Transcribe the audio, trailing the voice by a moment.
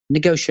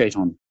negotiate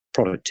on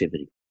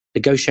productivity,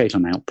 negotiate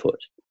on output.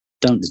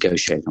 Don't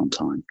negotiate on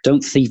time.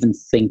 Don't even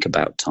think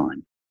about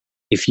time.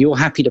 If you're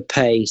happy to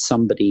pay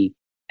somebody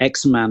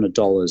X amount of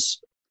dollars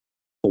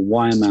for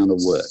Y amount of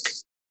work,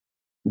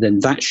 then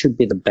that should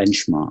be the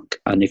benchmark.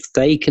 And if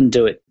they can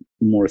do it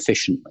more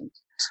efficiently,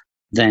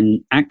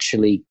 then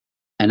actually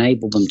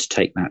enable them to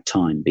take that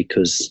time,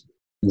 because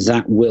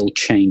that will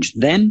change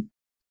them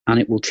and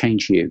it will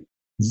change you.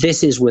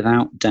 This is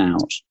without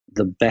doubt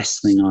the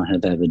best thing I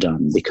have ever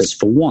done, because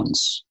for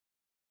once,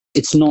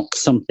 it's not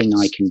something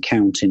I can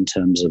count in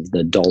terms of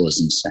the dollars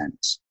and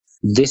cents.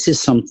 This is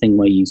something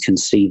where you can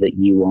see that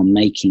you are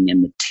making a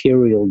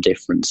material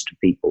difference to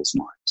people's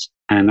lives.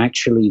 And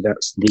actually,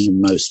 that's the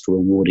most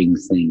rewarding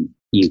thing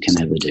you can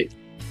ever do.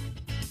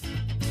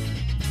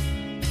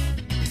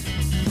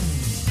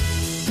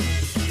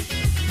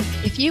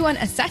 If you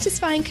want a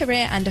satisfying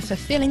career and a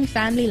fulfilling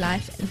family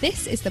life,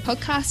 this is the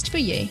podcast for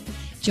you.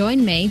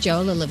 Join me,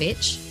 Joel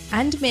Lilovich,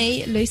 and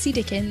me, Lucy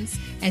Dickens,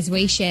 as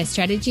we share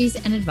strategies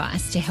and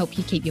advice to help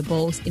you keep your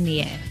balls in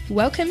the air.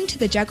 Welcome to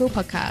the Juggle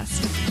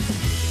Podcast.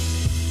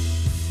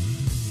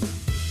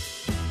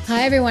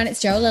 Hi everyone,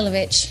 it's Joel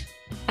Lilovich.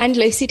 And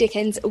Lucy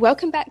Dickens.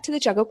 Welcome back to the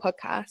Juggle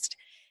Podcast.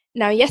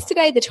 Now,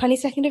 yesterday, the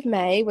 22nd of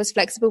May, was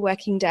Flexible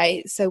Working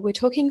Day, so we're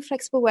talking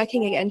flexible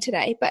working again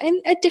today, but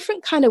in a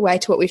different kind of way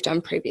to what we've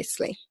done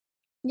previously.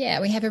 Yeah,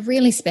 we have a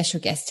really special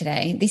guest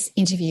today. This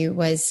interview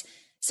was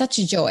such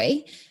a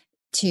joy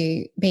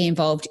to be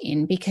involved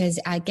in, because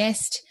our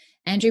guest,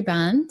 Andrew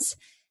Barnes,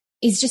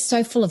 is just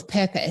so full of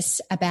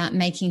purpose about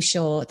making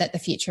sure that the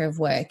future of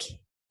work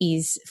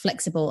is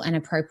flexible and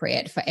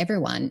appropriate for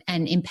everyone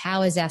and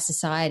empowers our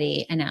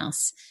society and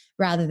us,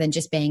 rather than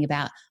just being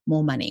about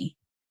more money.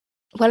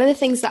 One of the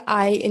things that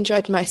I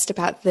enjoyed most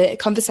about the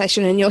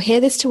conversation, and you'll hear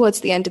this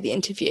towards the end of the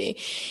interview,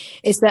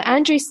 is that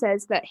Andrew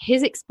says that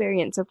his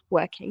experience of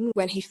working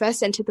when he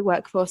first entered the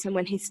workforce and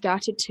when he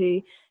started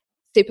to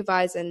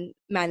supervise and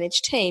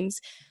manage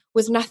teams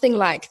was nothing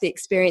like the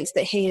experience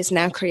that he is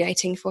now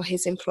creating for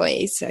his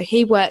employees. So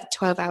he worked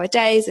 12-hour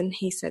days, and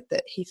he said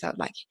that he felt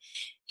like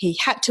he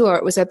had to, or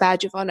it was a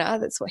badge of honor.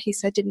 That's what he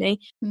said, didn't he?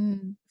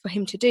 For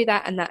him to do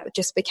that. And that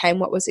just became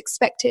what was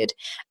expected.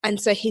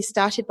 And so he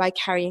started by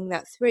carrying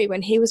that through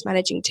when he was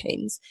managing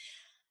teams.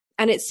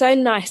 And it's so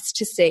nice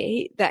to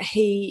see that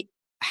he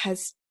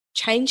has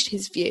changed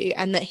his view,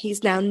 and that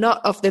he's now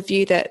not of the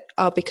view that,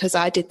 oh, because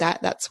I did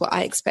that, that's what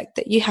I expect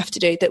that you have to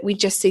do, that we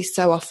just see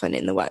so often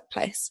in the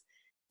workplace.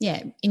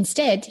 Yeah.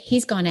 Instead,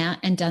 he's gone out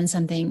and done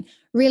something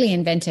really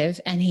inventive,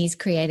 and he's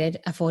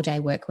created a 4-day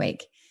work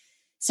week.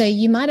 So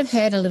you might have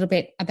heard a little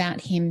bit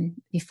about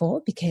him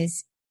before,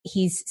 because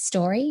his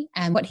story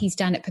and what he's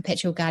done at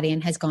Perpetual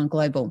Guardian has gone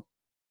global.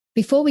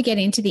 Before we get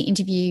into the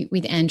interview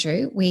with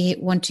Andrew, we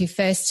want to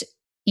first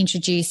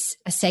introduce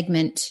a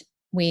segment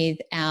with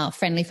our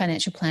friendly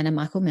financial planner,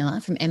 Michael Miller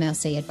from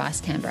MLC Advice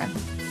Canberra.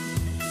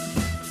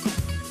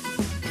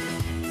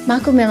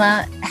 Michael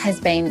Miller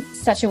has been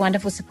such a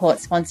wonderful support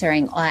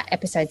sponsoring our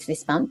episodes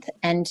this month,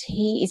 and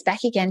he is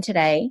back again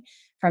today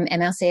from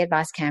MLC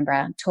Advice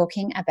Canberra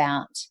talking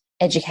about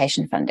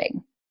education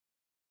funding.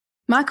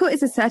 Michael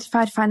is a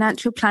certified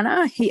financial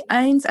planner. He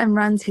owns and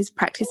runs his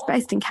practice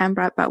based in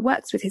Canberra, but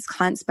works with his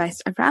clients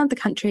based around the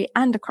country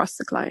and across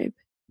the globe.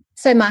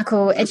 So,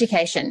 Michael,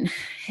 education,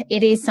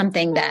 it is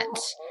something that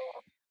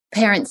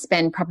parents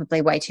spend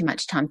probably way too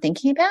much time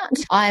thinking about.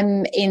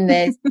 I'm in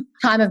the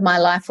time of my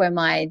life where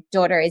my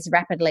daughter is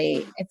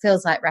rapidly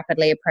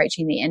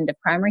approaching the end of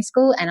primary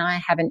school, and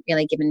I haven't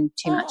really given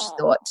too much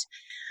thought.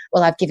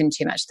 Well, I've given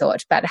too much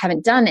thought, but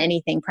haven't done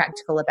anything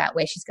practical about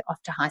where she's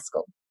off to high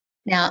school.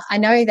 Now, I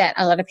know that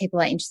a lot of people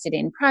are interested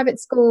in private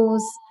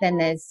schools, then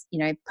there's,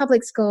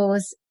 public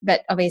schools,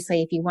 but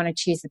obviously if you want to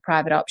choose the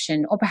private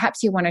option, or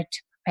perhaps you want to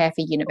prepare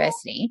for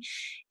university,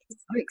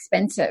 it's so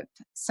expensive.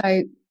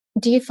 So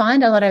do you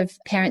find a lot of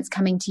parents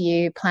coming to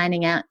you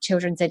planning out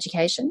children's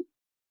education?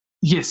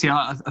 Yes,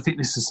 I think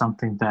this is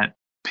something that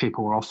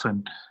people are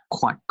often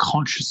quite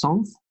conscious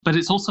of, but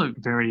it's also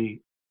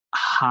very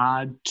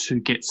hard to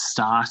get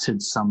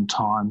started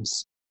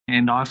sometimes.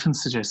 And I often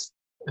suggest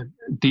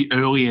the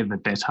earlier the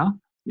better,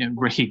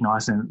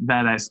 recognising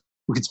that as,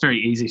 look, it's very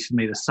easy for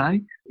me to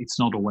say, it's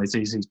not always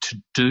easy to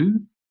do.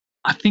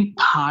 I think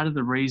part of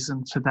the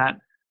reason for that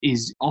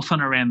is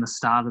often around the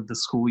start of the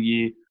school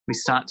year, we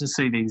start to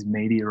see these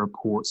media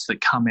reports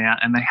that come out,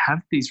 and they have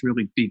these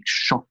really big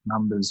shock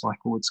numbers like,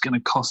 it's going to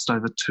cost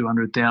over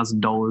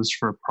 $200,000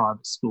 for a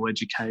private school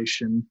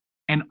education.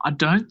 And I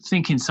don't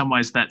think in some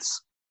ways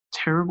that's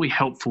terribly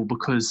helpful,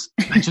 because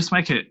they just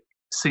make it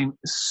seem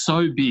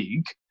so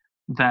big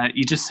that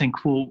you just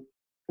think, well,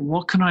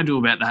 what can I do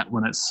about that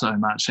when it's so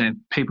much? And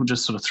people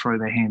just sort of throw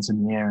their hands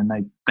in the air and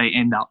they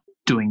end up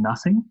doing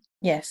nothing.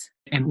 Yes.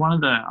 And one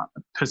of the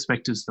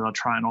perspectives that I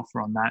try and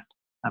offer on that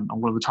a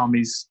lot of the time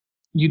is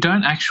you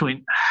don't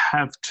actually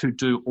have to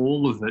do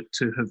all of it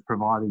to have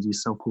provided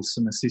yourself with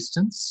some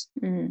assistance.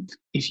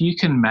 If you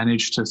can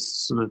manage to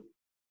sort of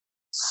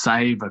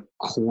save a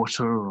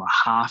quarter or a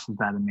half of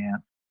that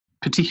amount,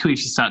 particularly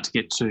if you start to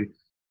get to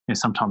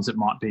sometimes it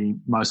might be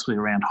mostly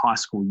around high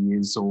school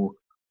years or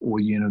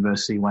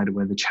university later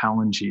where the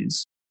challenge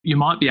is. You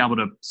might be able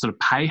to sort of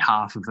pay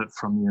half of it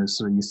from your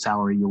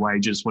salary, your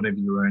wages, whatever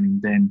you're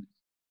earning then,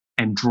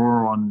 and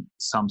draw on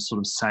some sort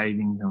of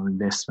saving or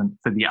investment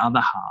for the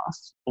other half.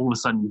 All of a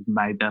sudden you've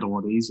made that a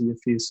lot easier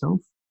for yourself.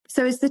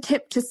 So is the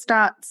tip to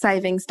start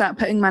saving, start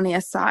putting money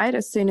aside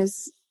as soon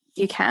as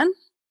you can?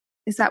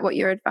 Is that what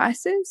your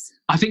advice is?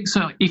 I think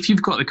so. If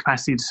you've got the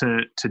capacity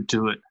to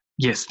do it,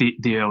 yes,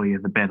 the earlier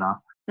the better.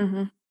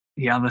 Mm-hmm.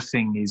 The other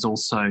thing is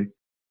also,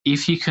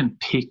 if you can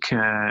pick,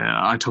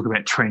 I talk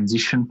about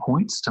transition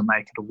points to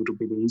make it a little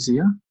bit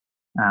easier.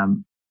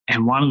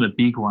 And one of the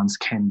big ones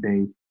can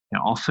be,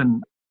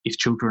 often if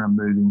children are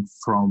moving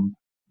from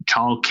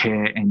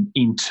childcare and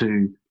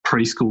into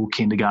preschool,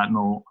 kindergarten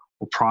or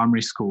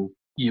primary school,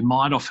 you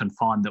might often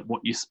find that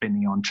what you're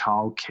spending on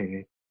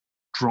childcare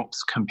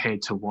drops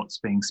compared to what's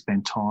being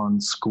spent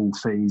on school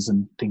fees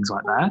and things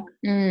like that.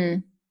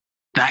 Mm.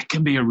 That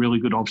can be a really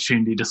good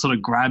opportunity to sort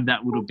of grab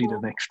that little bit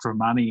of extra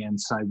money and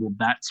say, well,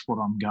 that's what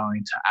I'm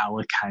going to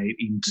allocate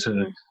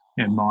into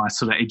my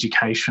sort of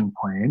education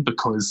plan,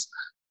 because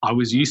I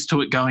was used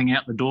to it going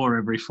out the door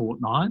every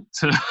fortnight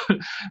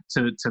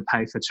to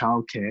pay for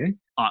childcare.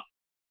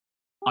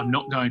 I'm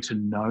not going to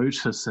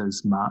notice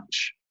as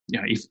much,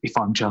 if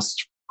I'm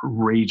just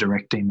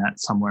redirecting that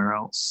somewhere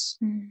else.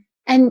 Mm.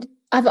 And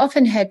I've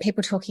often heard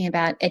people talking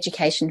about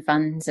education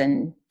funds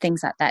and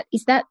things like that.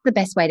 Is that the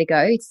best way to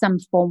go? Some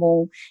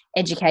formal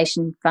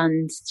education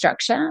fund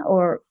structure,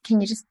 or can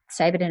you just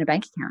save it in a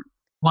bank account?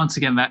 Once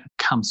again, that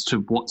comes to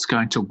what's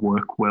going to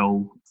work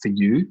well for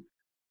you.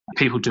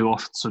 People do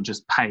often sort of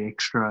just pay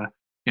extra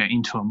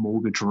into a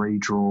mortgage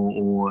redraw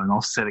or an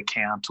offset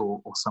account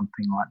or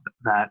something like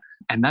that.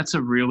 And that's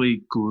a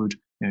really good,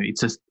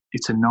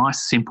 it's a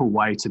nice, simple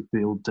way to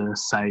build the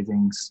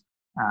savings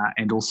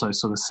and also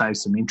sort of save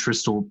some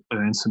interest or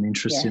earn some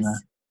interest in a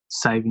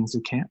savings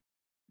account.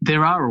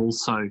 There are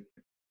also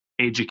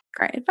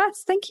Great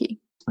advice, thank you.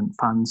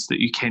 funds that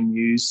you can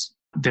use.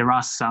 There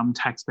are some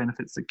tax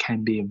benefits that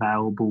can be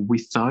available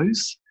with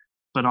those,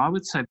 but I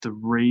would say the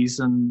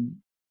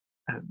reason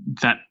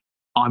that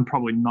I'm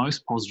probably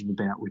most positive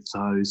about with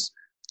those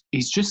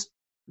is just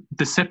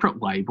the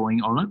separate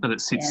labelling on it, that it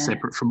sits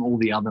separate from all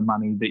the other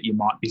money that you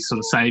might be sort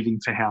of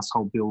saving for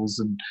household bills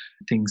and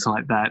things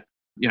like that.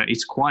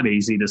 It's quite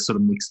easy to sort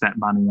of mix that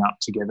money up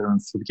together and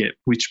forget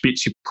which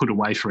bits you put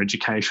away for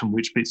education,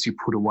 which bits you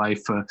put away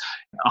for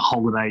a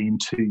holiday in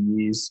 2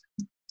 years.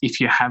 If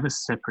you have a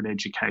separate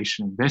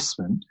education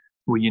investment,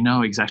 well, you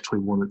know exactly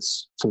what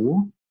it's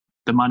for.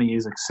 The money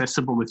is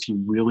accessible if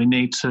you really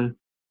need to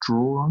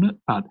draw on it,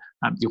 but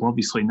you'll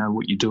obviously know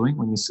what you're doing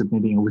when you're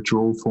submitting a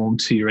withdrawal form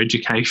to your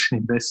education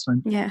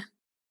investment. Yeah.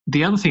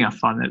 The other thing I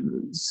find that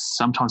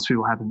sometimes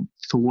people haven't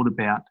thought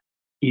about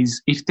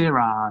is if there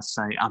are,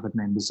 say, other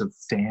members of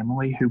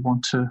family who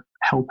want to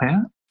help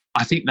out,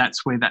 I think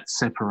that's where that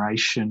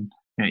separation,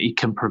 it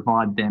can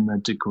provide them a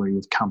degree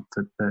of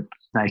comfort that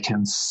they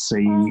can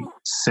see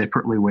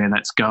separately where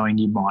that's going.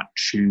 You might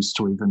choose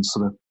to even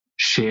sort of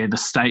share the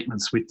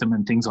statements with them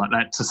and things like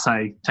that to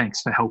say,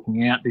 thanks for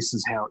helping out, this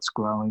is how it's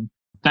growing.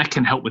 That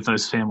can help with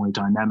those family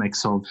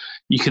dynamics of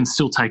you can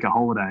still take a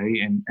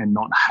holiday and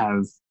not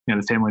have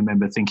the family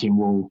member thinking,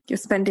 well, you're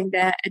spending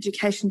their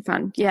education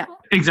fund. Yeah.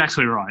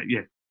 Exactly right.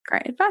 Yeah.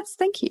 Great advice.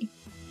 Thank you.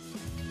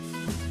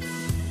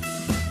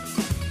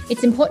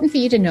 It's important for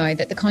you to know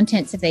that the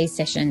contents of these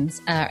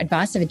sessions are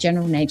advice of a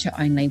general nature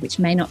only, which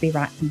may not be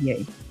right for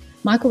you.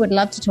 Michael would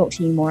love to talk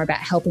to you more about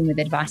helping with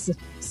advice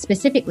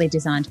specifically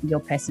designed for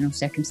your personal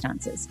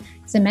circumstances.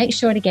 So make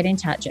sure to get in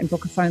touch and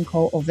book a phone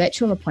call or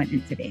virtual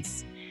appointment for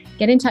this.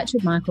 Get in touch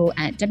with Michael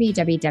at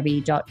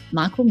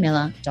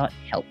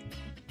www.michaelmiller.help.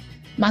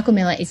 Michael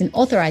Miller is an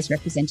authorised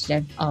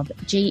representative of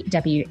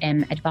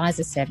GWM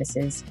Advisor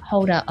Services,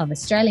 holder of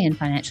Australian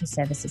Financial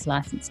Services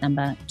Licence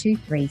number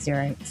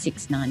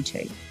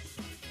 230692.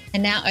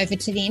 And now over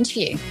to the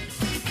interview.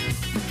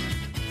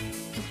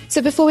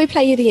 So before we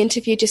play you the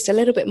interview, just a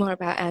little bit more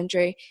about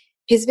Andrew.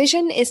 His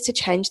vision is to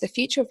change the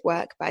future of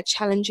work by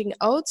challenging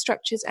old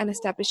structures and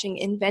establishing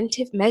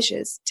inventive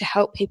measures to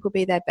help people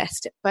be their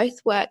best at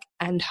both work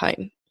and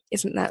home.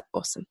 Isn't that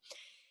awesome?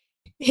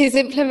 His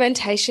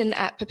implementation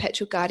at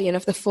Perpetual Guardian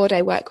of the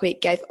 4-day work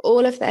week gave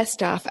all of their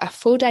staff a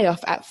full day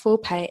off at full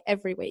pay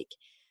every week.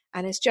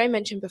 And as Joe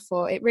mentioned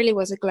before, it really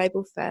was a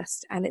global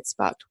first, and it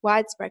sparked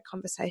widespread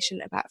conversation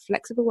about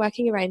flexible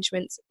working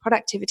arrangements,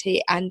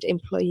 productivity, and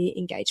employee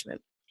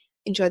engagement.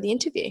 Enjoy the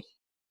interview.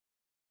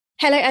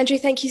 Hello, Andrew.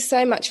 Thank you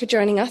so much for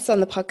joining us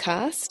on the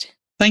podcast.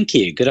 Thank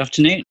you. Good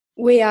afternoon.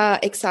 We are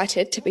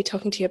excited to be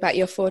talking to you about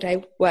your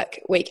 4-day work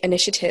week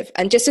initiative.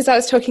 And just as I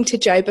was talking to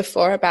Jo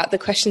before about the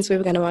questions we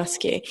were going to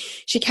ask you,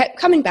 she kept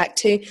coming back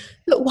to,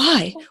 look,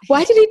 why?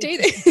 Why did he do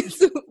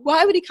this?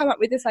 Why would he come up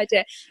with this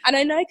idea? And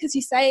I know because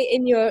you say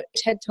in your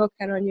TED Talk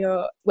and on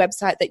your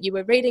website that you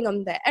were reading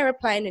on the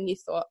aeroplane and you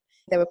thought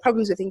there were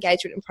problems with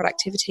engagement and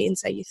productivity, and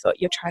so you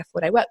thought you'll try a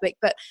 4-day work week.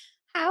 But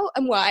how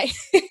and why?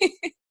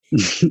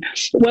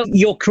 Well,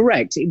 you're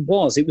correct. It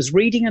was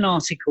reading an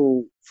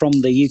article from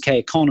the UK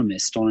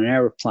Economist on an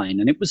aeroplane,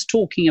 and it was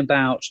talking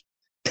about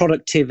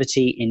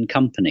productivity in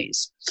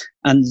companies.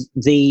 And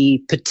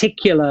the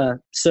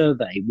particular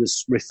survey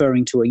was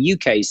referring to a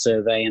UK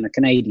survey and a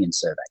Canadian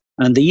survey.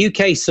 And the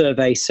UK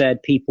survey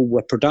said people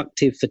were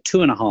productive for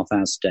 2.5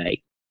 hours a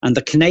day, and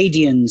the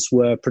Canadians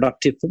were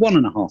productive for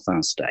 1.5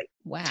 hours a day.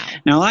 Wow.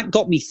 Now, that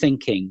got me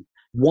thinking,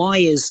 why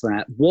is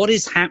that? What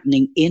is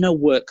happening in a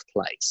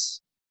workplace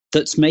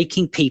that's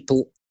making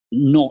people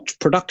not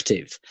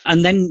productive?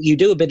 And then you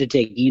do a bit of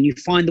digging and you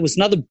find there was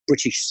another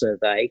British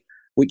survey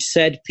which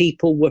said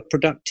people were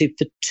productive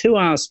for 2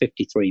 hours,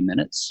 53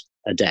 minutes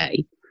a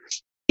day.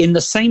 In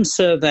the same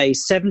survey,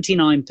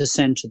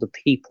 79% of the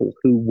people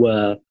who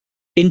were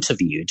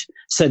interviewed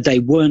said they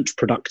weren't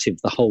productive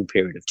the whole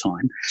period of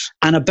time.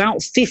 And about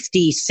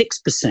 56%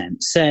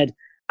 said,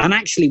 and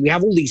actually we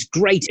have all these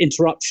great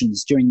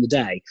interruptions during the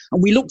day,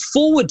 and we look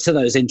forward to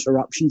those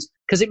interruptions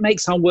because it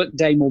makes our work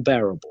day more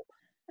bearable.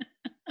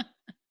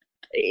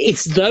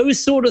 It's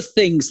those sort of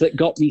things that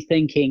got me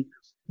thinking,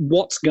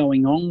 what's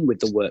going on with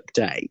the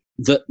workday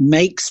that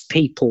makes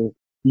people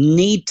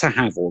need to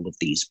have all of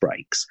these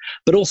breaks?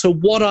 But also,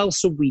 what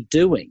else are we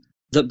doing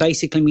that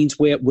basically means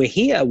we're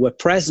here, we're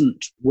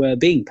present, we're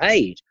being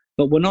paid,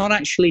 but we're not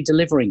actually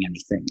delivering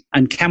anything?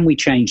 And can we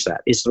change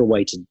that? Is there a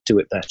way to do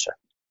it better?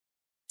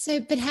 So,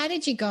 but how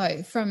did you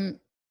go from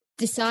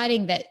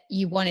deciding that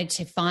you wanted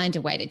to find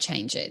a way to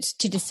change it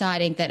to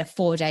deciding that a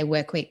 4-day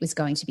work week was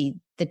going to be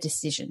the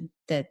decision,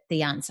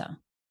 the answer?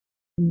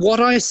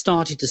 What I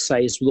started to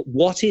say is,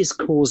 what is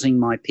causing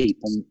my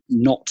people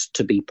not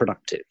to be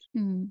productive?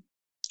 Mm.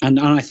 And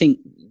I think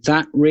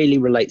that really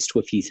relates to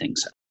a few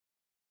things.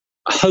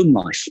 Home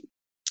life.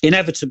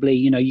 Inevitably,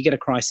 you get a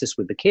crisis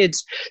with the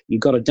kids,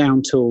 you've got a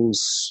down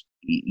tools,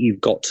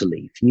 you've got to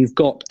leave. You've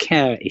got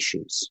care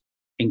issues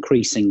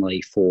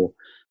increasingly for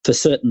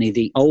certainly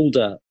the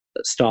older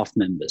staff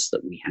members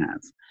that we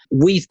have.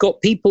 We've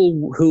got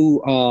people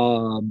who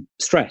are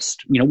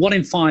stressed. 1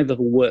 in 5 of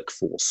a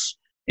workforce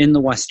in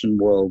the Western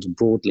world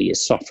broadly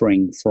is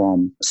suffering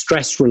from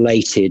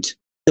stress-related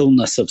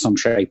illness of some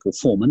shape or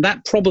form. And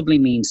that probably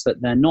means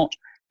that they're not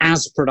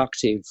as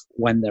productive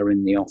when they're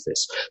in the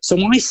office. So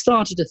I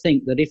started to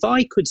think that if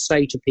I could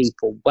say to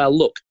people, well,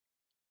 look,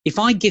 if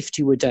I gift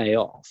you a day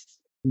off,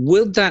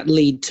 will that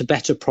lead to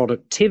better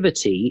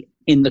productivity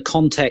in the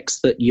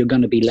context that you're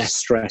going to be less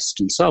stressed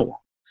and so on?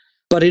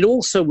 But it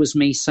also was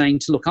me saying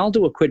to, look, I'll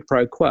do a quid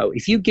pro quo.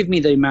 If you give me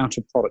the amount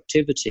of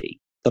productivity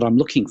that I'm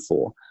looking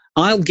for,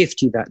 I'll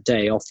gift you that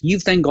day off.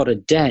 You've then got a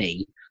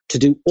day to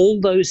do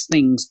all those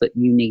things that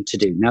you need to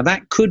do. Now,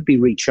 that could be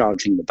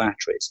recharging the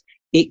batteries.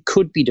 It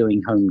could be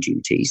doing home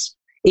duties.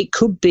 It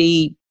could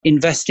be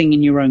investing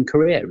in your own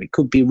career. It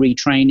could be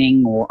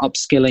retraining or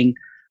upskilling,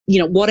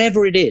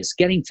 whatever it is,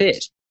 getting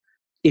fit.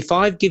 If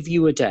I give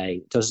you a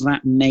day, does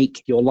that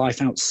make your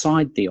life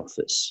outside the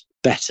office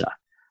better?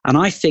 And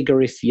I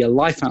figure if your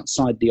life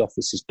outside the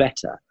office is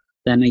better,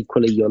 then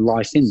equally your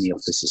life in the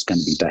office is going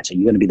to be better.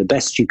 You're going to be the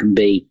best you can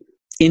be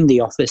in the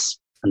office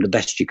and the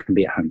best you can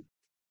be at home.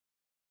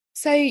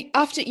 So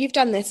after you've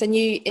done this, and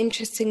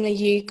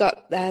you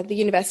got the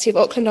University of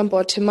Auckland on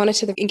board to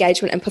monitor the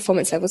engagement and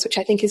performance levels, which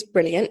I think is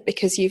brilliant,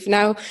 because you've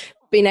now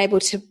been able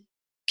to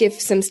give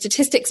some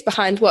statistics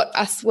behind what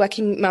us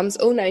working mums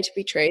all know to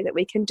be true, that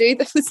we can do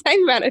the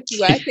same amount of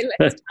work in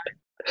less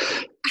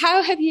time.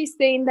 How have you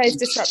seen those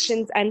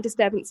disruptions and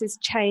disturbances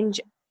change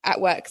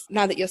at work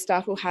now that your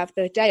staff will have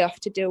the day off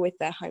to deal with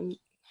their home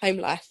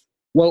life?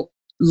 Well,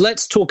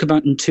 let's talk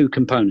about in two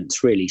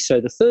components, really. So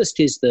the first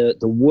is the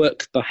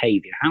work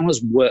behavior. How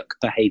has work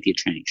behavior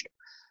changed?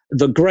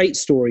 The great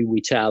story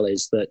we tell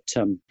is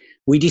that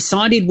we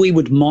decided we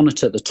would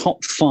monitor the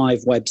top 5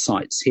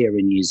 websites here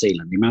in New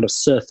Zealand, the amount of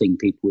surfing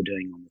people were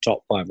doing on the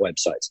top 5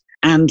 websites.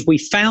 And we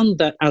found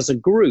that as a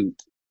group,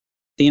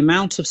 the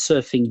amount of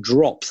surfing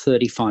dropped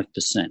 35%,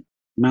 the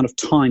amount of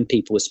time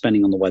people were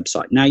spending on the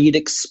website. Now, you'd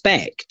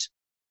expect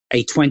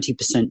a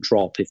 20%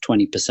 drop if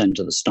 20%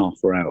 of the staff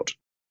were out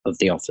of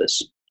the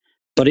office,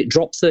 but it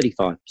dropped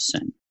 35%.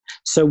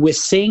 So we're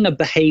seeing a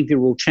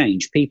behavioral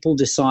change, people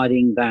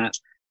deciding that,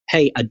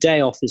 hey, a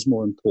day off is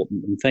more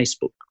important than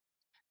Facebook.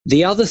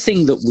 The other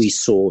thing that we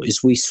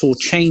saw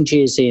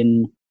changes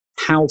in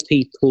how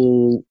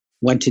people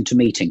went into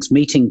meetings.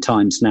 Meeting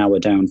times now are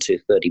down to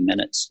 30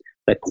 minutes.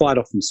 They're quite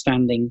often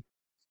standing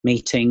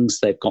meetings.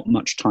 They've got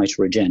much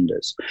tighter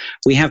agendas.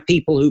 We have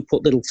people who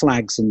put little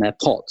flags in their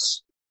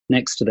pots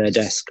next to their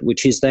desk,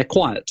 which is their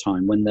quiet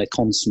time when they're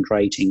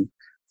concentrating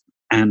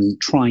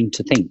and trying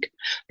to think.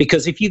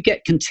 Because if you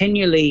get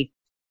continually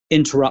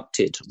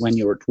interrupted when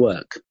you're at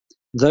work,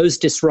 those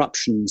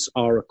disruptions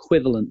are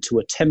equivalent to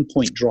a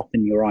 10-point drop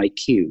in your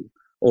IQ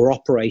or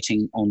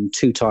operating on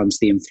 2 times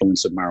the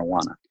influence of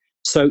marijuana.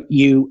 So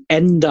you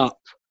end up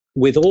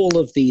with all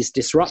of these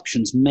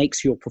disruptions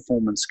makes your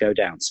performance go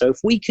down. So if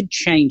we could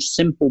change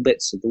simple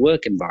bits of the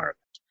work environment,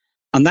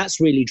 and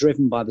that's really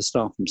driven by the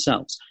staff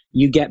themselves,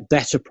 you get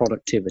better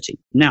productivity.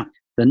 Now,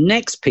 the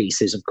next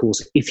piece is, of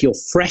course, if you're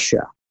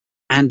fresher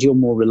and you're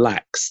more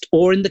relaxed.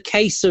 Or in the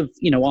case of,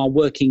 our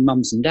working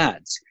mums and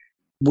dads,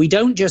 we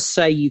don't just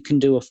say you can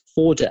do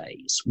 4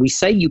 days. We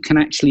say you can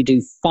actually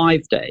do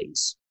 5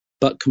 days,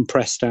 but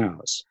compressed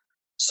hours.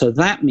 So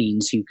that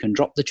means you can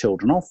drop the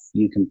children off,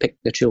 you can pick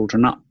the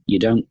children up. You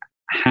don't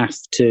have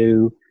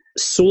to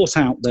sort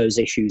out those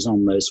issues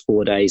on those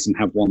 4 days and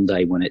have 1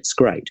 day when it's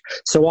great.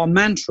 So our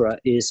mantra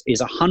is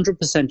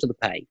 100% of the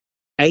pay,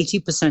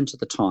 80% of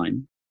the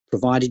time,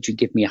 provided you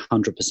give me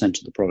 100%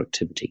 of the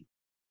productivity.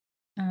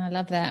 I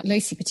love that.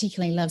 Lucy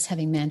particularly loves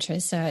having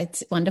mantras, so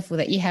it's wonderful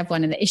that you have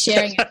one and that you're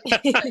sharing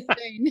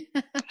it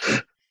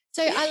soon.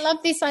 So I love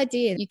this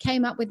idea. You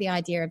came up with the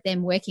idea of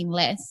them working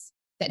less,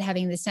 but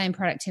having the same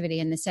productivity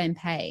and the same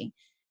pay,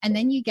 and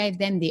then you gave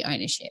them the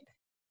ownership.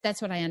 That's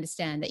what I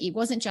understand, that it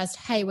wasn't just,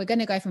 hey, we're going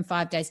to go from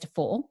 5 days to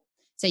 4,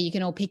 so you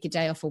can all pick a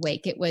day off a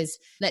week. It was,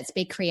 let's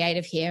be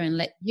creative here and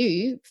let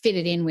you fit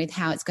it in with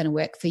how it's going to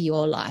work for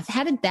your life.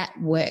 How did that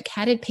work?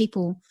 How did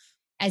people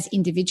as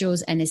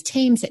individuals and as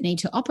teams that need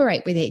to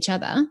operate with each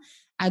other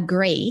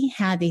agree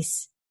how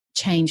this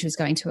change was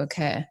going to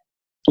occur?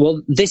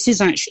 Well, this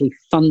is actually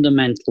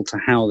fundamental to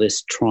how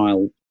this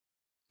trial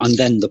and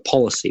then the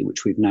policy,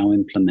 which we've now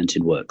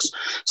implemented, works.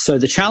 So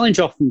the challenge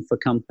often for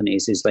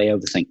companies is they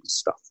overthink this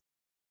stuff.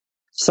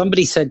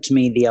 Somebody said to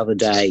me the other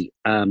day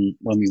when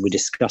we were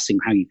discussing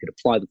how you could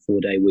apply the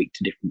 4-day week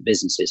to different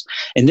businesses,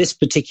 in this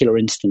particular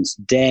instance,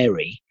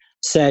 dairy,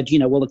 said,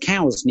 well, the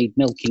cows need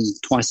milking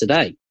twice a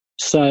day.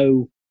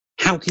 So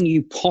how can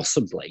you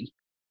possibly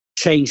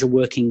change a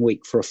working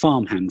week for a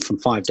farmhand from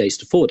 5 days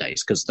to 4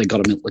 days because they've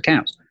got to milk the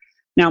cows?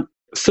 Now,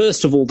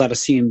 first of all, that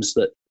assumes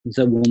that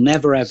there will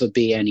never, ever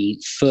be any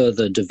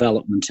further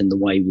development in the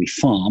way we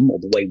farm or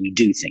the way we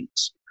do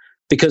things.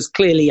 Because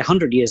clearly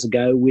 100 years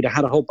ago, we'd have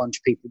had a whole bunch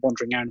of people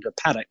wandering around a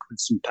paddock with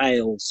some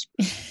pails,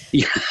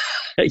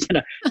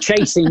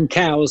 chasing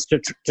cows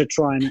to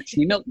try and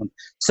actually milk them.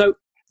 So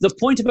the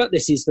point about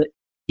this is that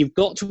you've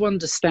got to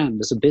understand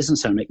as a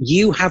business owner,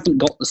 you haven't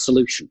got the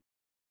solution.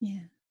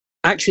 Yeah.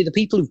 Actually, the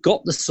people who've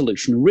got the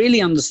solution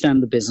really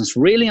understand the business,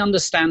 really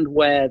understand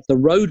where the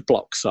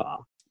roadblocks are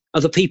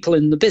the people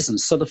in the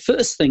business. So the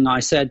first thing I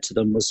said to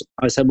them was,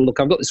 well, look,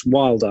 I've got this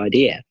wild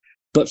idea,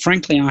 but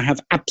frankly, I have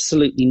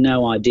absolutely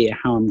no idea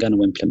how I'm going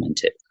to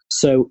implement it.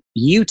 So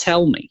you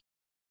tell me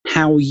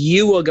how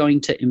you are going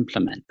to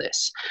implement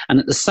this. And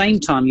at the same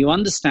time, you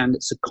understand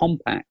it's a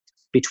compact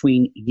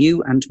between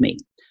you and me.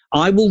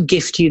 I will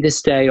gift you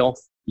this day off.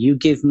 You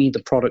give me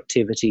the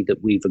productivity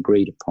that we've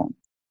agreed upon.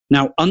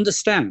 Now,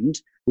 understand,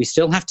 we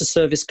still have to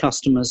service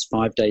customers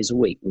 5 days a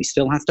week. We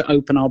still have to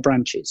open our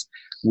branches.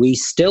 We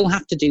still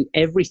have to do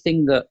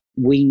everything that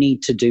we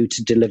need to do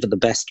to deliver the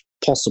best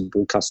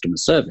possible customer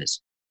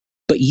service.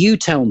 But you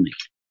tell me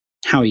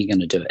how you're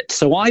going to do it.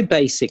 So I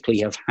basically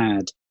have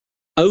had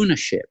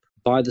ownership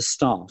by the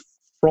staff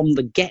from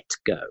the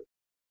get-go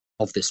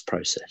of this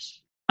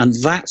process. And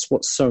that's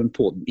what's so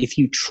important. If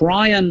you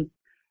try and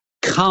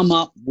come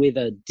up with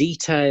a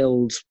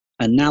detailed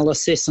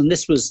analysis, and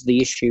this was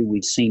the issue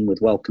we've seen with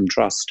Wellcome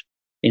Trust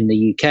in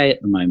the UK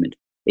at the moment,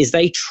 is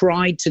they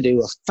tried to do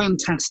a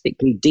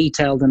fantastically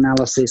detailed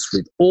analysis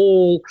with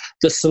all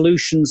the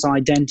solutions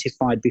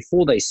identified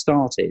before they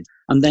started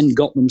and then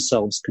got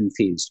themselves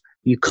confused.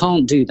 You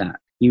can't do that.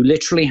 You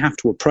literally have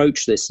to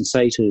approach this and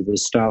say to the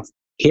staff,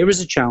 here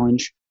is a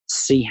challenge,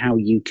 see how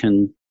you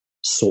can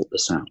sort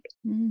this out.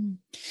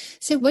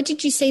 So what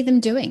did you see them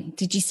doing?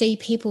 Did you see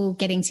people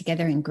getting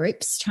together in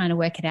groups, trying to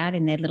work it out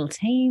in their little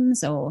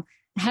teams, or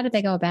how did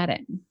they go about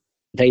it?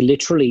 They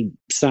literally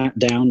sat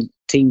down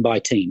team by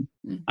team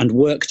and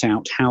worked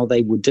out how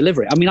they would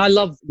deliver it. I mean, I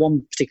love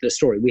one particular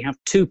story. We have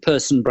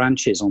 2-person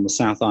branches on the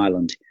South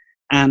Island.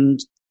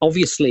 And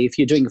obviously, if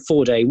you're doing a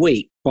 4-day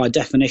week, by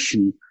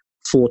definition,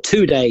 for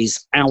 2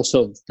 days out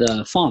of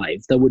the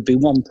 5, there would be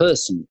 1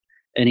 person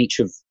in each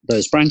of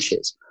those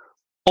branches.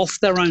 Off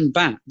their own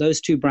bat, those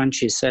 2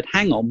 branches said,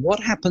 hang on, what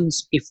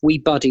happens if we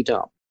buddied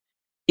up?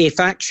 If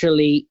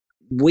actually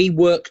we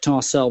worked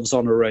ourselves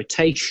on a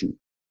rotation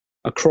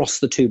across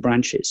the 2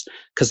 branches,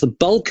 because the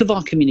bulk of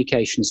our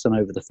communication is done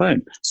over the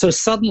phone. So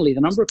suddenly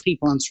the number of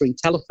people answering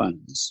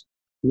telephones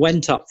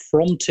went up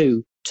from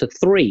 2 to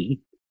 3,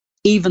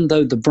 even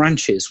though the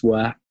branches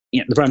were,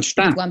 the branch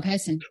staff 1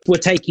 person were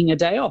taking a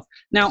day off.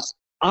 Now,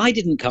 I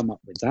didn't come up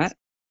with that.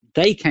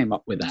 They came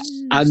up with that.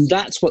 And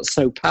that's what's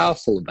so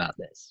powerful about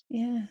this.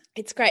 Yeah.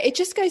 It's great. It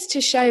just goes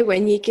to show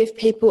when you give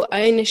people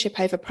ownership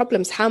over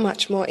problems, how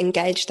much more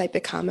engaged they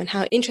become and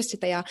how interested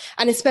they are.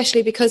 And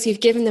especially because you've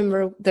given them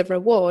the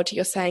reward,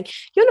 you're saying,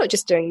 you're not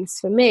just doing this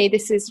for me.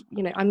 This is,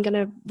 I'm going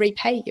to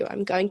repay you.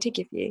 I'm going to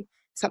give you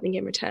something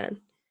in return.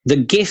 The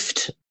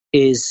gift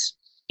is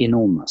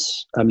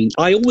enormous. I mean,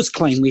 I always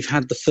claim we've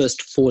had the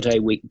first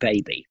 4-day week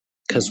baby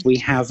because we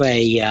have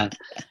a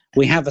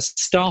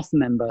staff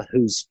member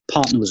whose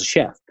partner was a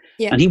chef,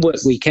 and he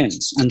worked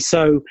weekends. And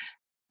so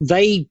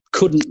they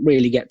couldn't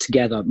really get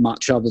together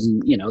much other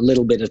than, a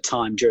little bit of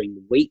time during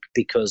the week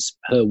because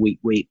her week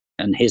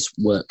and his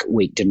work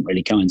week didn't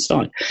really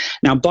coincide.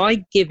 Now,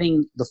 by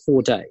giving the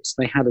 4 days,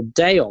 they had a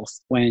day off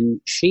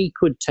when she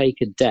could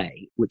take a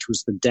day, which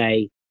was the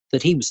day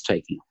that he was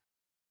taking off.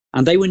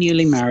 And they were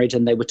newly married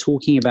and they were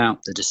talking about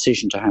the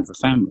decision to have a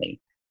family.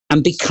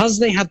 And because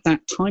they had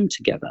that time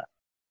together,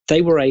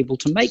 they were able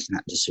to make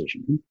that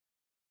decision.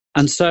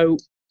 And so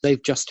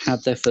they've just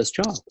had their first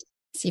child.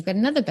 So you've got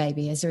another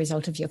baby as a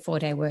result of your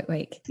 4-day work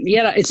week.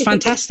 Yeah, it's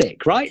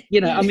fantastic, right?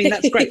 I mean,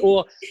 that's great.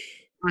 Or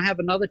I have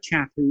another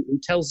chap who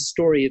tells the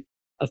story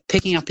of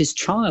picking up his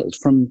child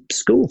from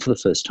school for the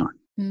first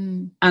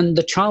time. And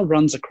the child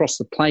runs across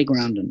the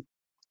playground and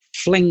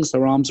flings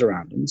her arms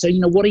around him and says,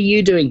 what are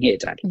you doing here,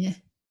 Daddy? Yeah.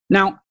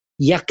 Now,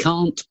 you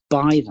can't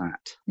buy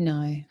that.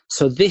 No.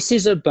 So this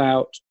is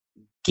about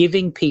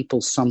giving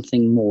people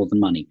something more than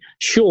money.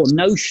 Sure,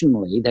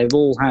 notionally, they've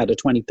all had a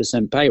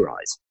 20% pay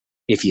rise,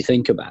 if you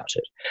think about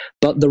it.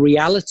 But the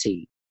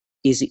reality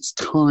is it's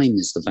time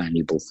is the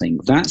valuable thing.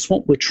 That's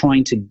what we're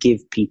trying to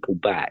give people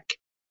back,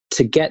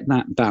 to get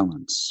that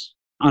balance.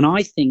 And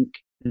I think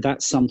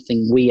that's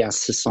something we as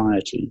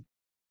society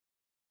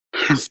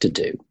have to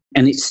do.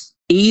 And it's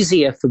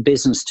easier for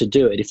business to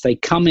do it if they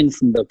come in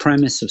from the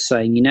premise of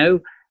saying,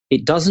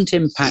 it doesn't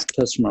impact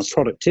us from a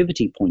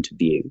productivity point of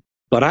view,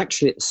 but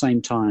actually at the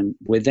same time,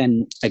 we're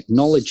then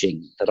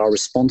acknowledging that our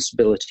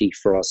responsibility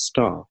for our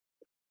staff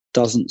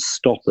doesn't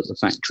stop at the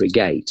factory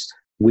gate.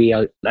 We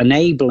are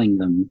enabling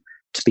them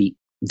to be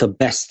the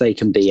best they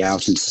can be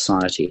out in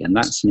society. And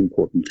that's an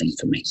important thing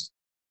for me.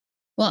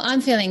 Well,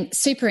 I'm feeling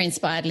super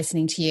inspired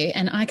listening to you,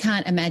 and I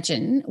can't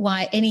imagine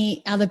why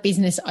any other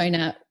business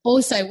owner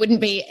also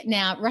wouldn't be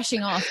now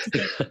rushing off to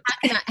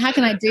think, how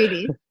can I do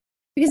this?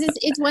 Because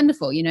it's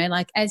wonderful,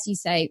 like as you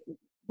say,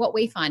 what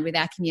we find with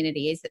our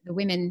community is that the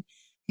women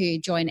who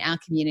join our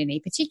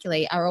community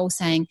particularly are all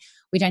saying,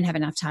 we don't have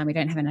enough time, we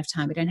don't have enough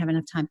time, we don't have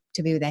enough time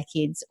to be with our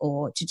kids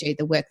or to do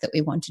the work that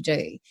we want to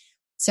do.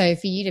 So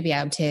for you to be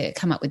able to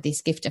come up with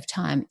this gift of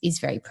time is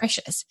very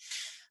precious.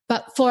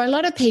 But for a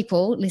lot of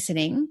people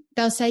listening,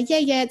 they'll say,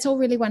 yeah, it's all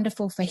really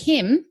wonderful for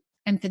him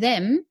and for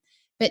them,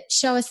 but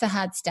show us the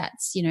hard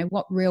stats.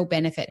 What real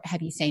benefit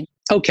have you seen?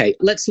 Okay,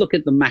 let's look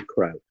at the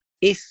macro.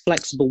 If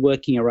flexible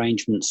working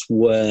arrangements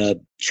were,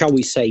 shall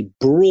we say,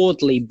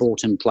 broadly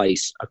brought in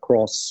place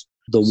across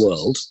the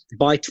world,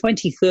 by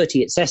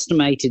 2030, it's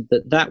estimated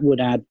that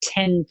would add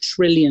 $10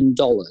 trillion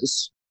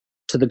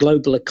to the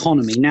global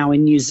economy. Now,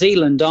 in New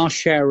Zealand, our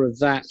share of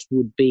that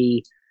would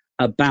be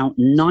about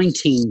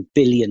 $19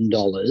 billion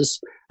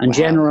and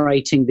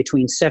generating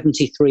between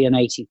 73 and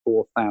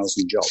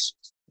 84,000 jobs.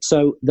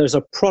 So there's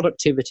a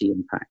productivity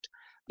impact.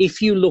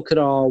 If you look at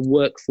our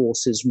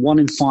workforces, 1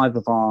 in 5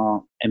 of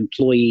our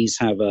employees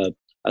have a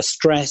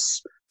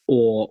stress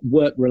or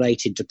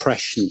work-related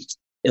depression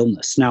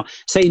illness. Now,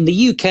 say in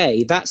the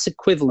UK, that's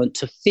equivalent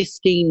to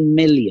 15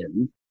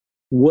 million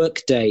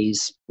work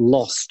days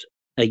lost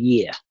a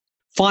year.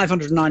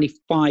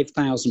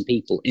 595,000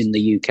 people in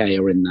the UK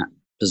are in that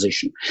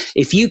position.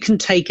 If you can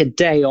take a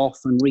day off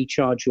and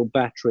recharge your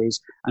batteries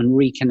and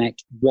reconnect,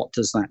 what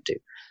does that do?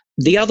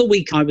 The other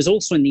week, I was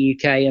also in the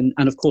UK,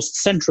 and of course, the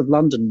centre of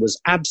London was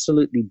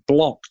absolutely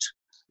blocked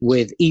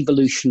with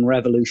evolution,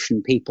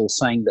 revolution people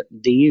saying that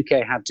the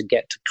UK had to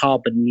get to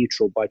carbon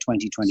neutral by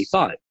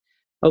 2025.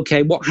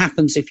 Okay, what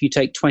happens if you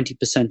take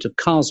 20% of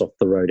cars off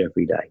the road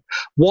every day?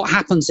 What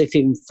happens if,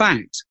 in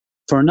fact,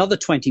 for another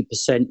 20%,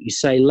 you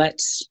say,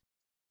 let's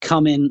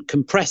come in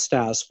compressed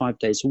hours 5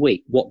 days a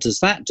week? What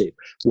does that do?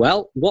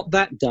 Well, what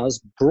that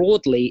does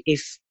broadly,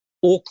 if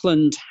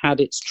Auckland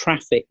had its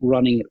traffic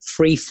running at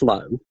free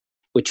flow,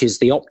 which is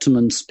the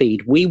optimum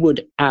speed, we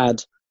would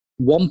add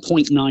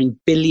 $1.9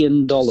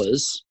 billion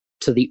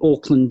to the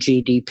Auckland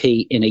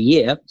GDP in a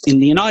year. In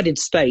the United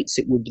States,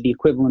 it would be the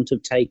equivalent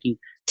of taking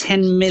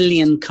 10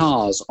 million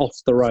cars off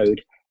the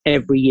road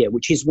every year,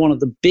 which is one of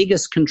the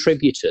biggest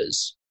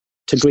contributors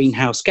to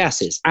greenhouse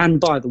gases. And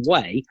by the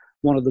way,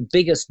 one of the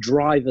biggest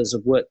drivers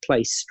of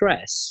workplace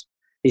stress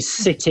is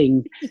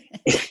sitting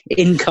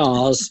in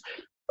cars,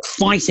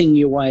 fighting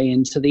your way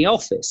into the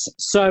office.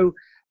 So,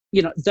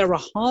 there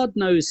are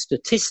hard-nosed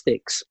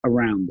statistics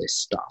around this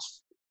stuff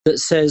that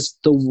says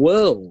the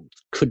world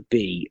could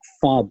be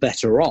far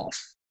better off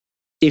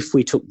if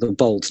we took the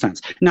bold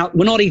stance. Now,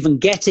 we're not even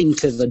getting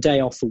to the day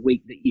off a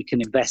week that you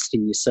can invest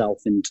in yourself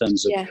in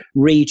terms of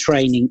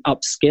retraining,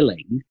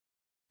 upskilling.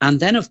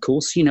 And then, of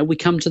course, we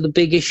come to the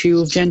big issue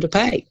of gender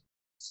pay.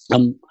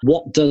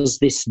 What does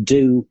this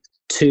do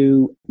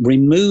to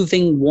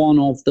removing one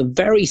of the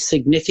very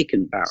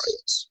significant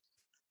barriers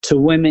to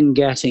women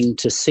getting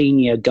to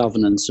senior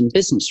governance and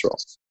business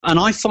roles? And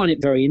I find it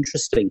very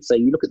interesting. So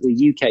you look at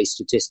the UK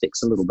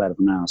statistics, a little better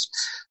than ours,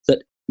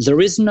 that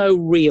there is no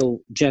real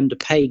gender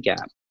pay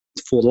gap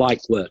for like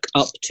work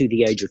up to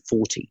the age of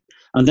 40.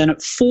 And then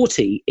at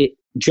 40, it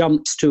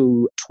jumps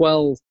to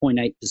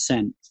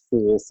 12.8%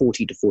 for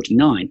 40 to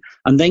 49,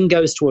 and then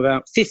goes to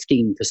about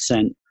 15%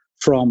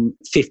 from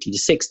 50 to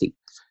 60.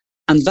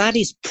 And that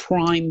is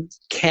prime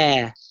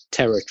care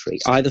territory,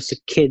 either for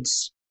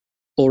kids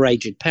or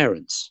aged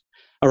parents.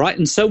 All right.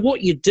 And so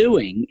what you're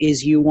doing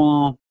is you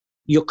are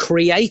you're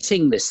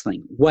creating this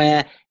thing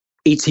where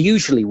it's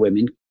usually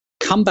women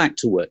come back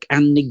to work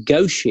and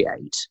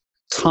negotiate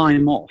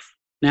time off.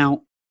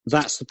 Now,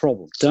 that's the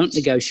problem. Don't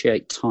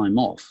negotiate time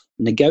off.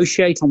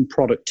 Negotiate on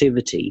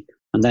productivity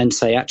and then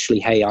say, actually,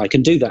 hey, I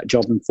can do that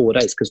job in 4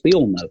 days, because we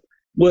all know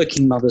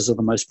working mothers are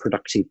the most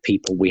productive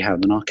people we have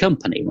in our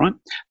company, right?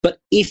 But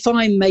if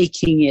I'm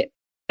making it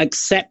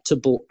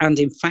acceptable and,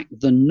 in fact,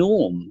 the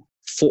norm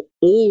for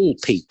all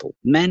people,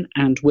 men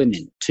and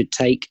women, to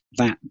take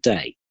that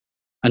day.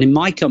 And in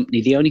my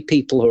company, the only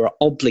people who are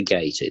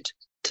obligated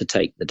to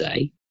take the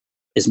day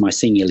is my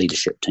senior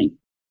leadership team.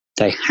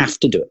 They have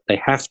to do it.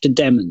 They have to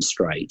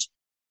demonstrate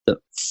that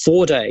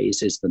 4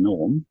 days is the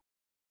norm,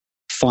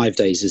 5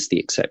 days is the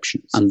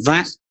exception. And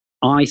that,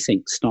 I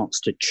think, starts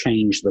to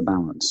change the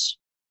balance.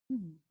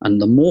 And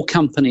the more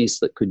companies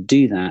that could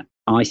do that,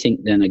 I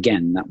think then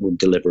again, that would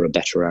deliver a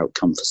better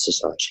outcome for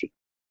society.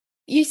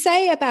 You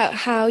say about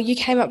how you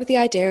came up with the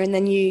idea and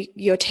then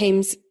your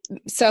teams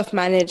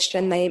self-managed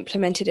and they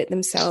implemented it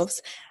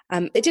themselves.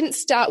 It didn't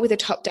start with a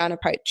top-down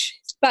approach,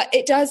 but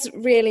it does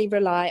really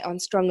rely on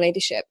strong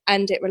leadership,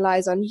 and it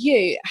relies on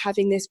you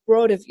having this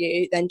broader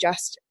view than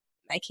just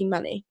making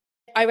money.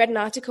 I read an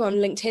article on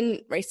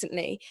LinkedIn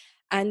recently,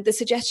 and the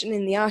suggestion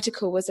in the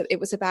article was that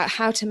it was about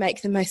how to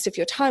make the most of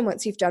your time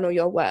once you've done all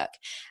your work.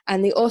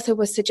 And the author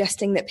was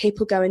suggesting that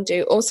people go and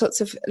do all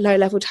sorts of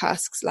low-level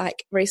tasks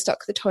like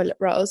restock the toilet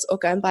rolls or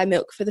go and buy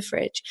milk for the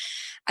fridge.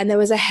 And there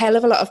was a hell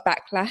of a lot of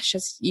backlash,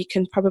 as you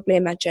can probably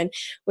imagine,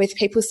 with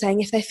people saying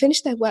if they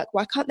finish their work,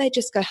 why can't they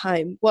just go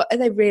home? What are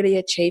they really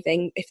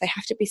achieving if they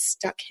have to be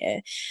stuck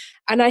here?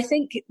 And I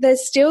think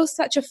there's still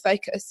such a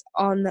focus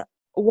on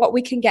what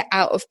we can get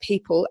out of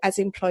people as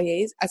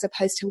employees as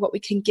opposed to what we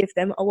can give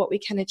them or what we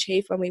can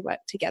achieve when we work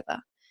together.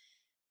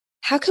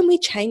 How can we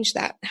change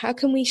that? How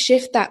can we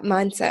shift that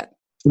mindset?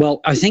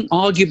 Well, I think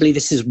arguably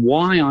this is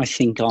why I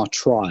think our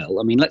trial,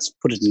 I mean, let's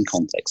put it in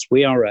context.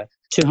 We are a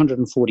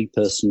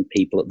 240-person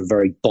people at the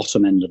very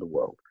bottom end of the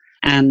world.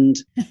 And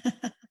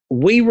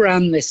we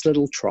ran this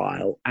little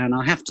trial, and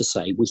I have to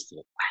say, we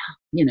thought,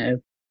 wow,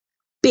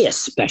 be a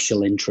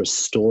special interest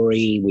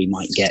story. We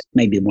might get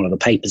maybe one of the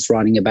papers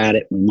writing about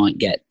it. We might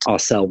get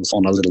ourselves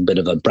on a little bit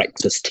of a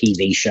breakfast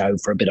TV show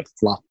for a bit of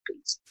fluff.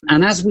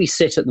 And as we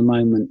sit at the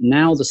moment,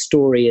 now the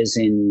story is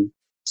in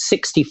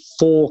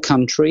 64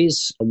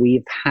 countries.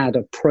 We've had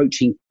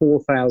approaching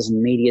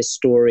 4,000 media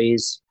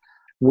stories.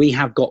 We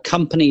have got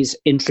companies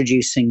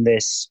introducing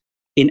this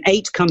in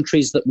 8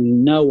 countries that we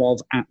know of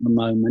at the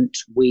moment.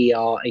 We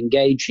are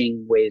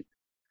engaging with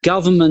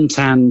government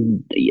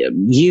and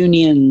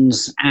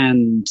unions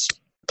and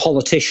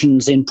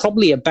politicians in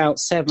probably about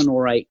 7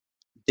 or 8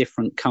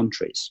 different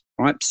countries,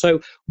 right?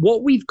 So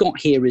what we've got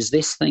here is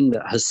this thing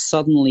that has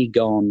suddenly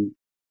gone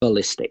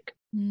ballistic.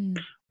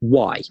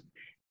 Why?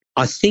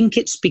 I think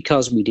it's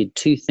because we did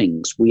 2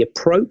 things. We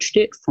approached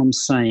it from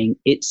saying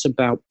it's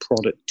about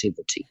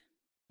productivity.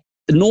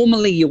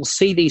 Normally you'll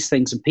see these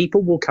things and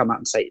people will come out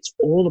and say it's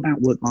all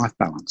about work-life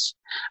balance.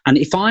 And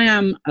if I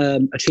am a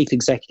chief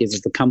executive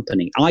of the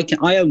company,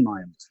 I own my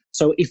own.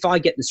 So if I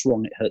get this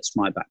wrong, it hurts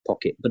my back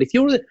pocket. But if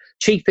you're the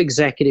chief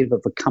executive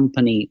of a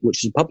company,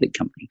 which is a public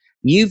company,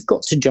 you've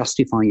got to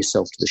justify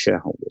yourself to the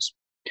shareholders.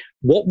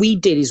 What we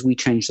did is we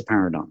changed the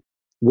paradigm.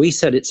 We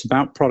said it's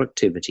about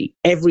productivity.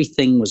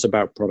 Everything was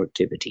about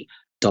productivity.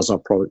 Does our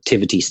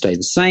productivity stay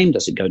the same?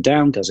 Does it go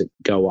down? Does it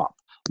go up?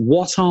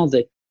 What are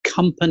the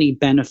company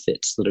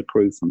benefits that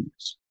accrue from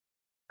this?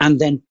 And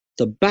then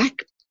the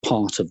back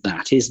part of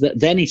that is that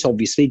then it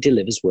obviously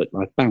delivers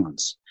work-life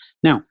balance.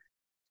 Now,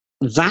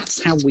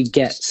 that's how we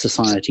get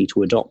society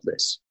to adopt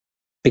this.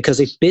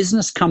 Because if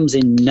business comes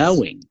in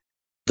knowing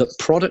that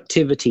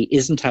productivity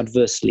isn't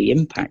adversely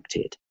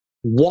impacted,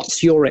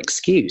 what's your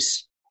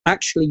excuse?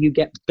 Actually, you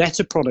get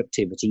better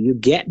productivity, you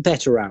get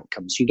better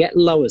outcomes, you get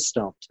lower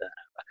staff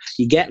turnover,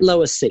 you get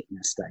lower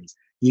sickness days.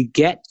 You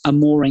get a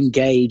more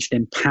engaged,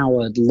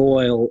 empowered,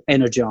 loyal,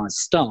 energized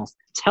staff.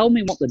 Tell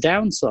me what the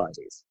downside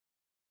is.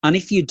 And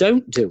if you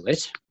don't do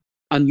it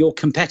and your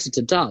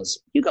competitor does,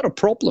 you've got a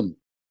problem.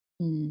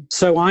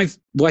 So I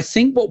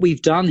think what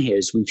we've done here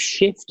is we've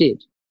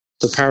shifted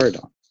the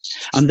paradigm.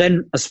 And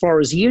then as far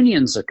as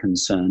unions are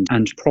concerned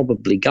and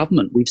probably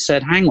government, we've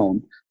said, hang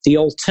on, the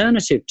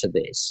alternative to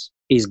this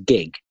is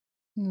gig.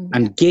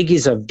 And gig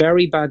is a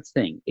very bad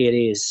thing. It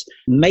is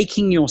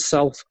making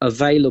yourself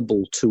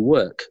available to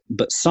work,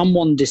 but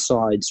someone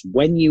decides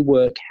when you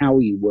work, how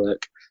you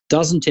work,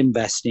 doesn't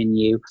invest in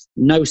you,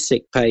 no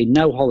sick pay,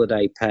 no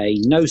holiday pay,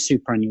 no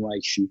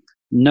superannuation,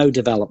 no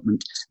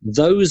development.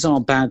 Those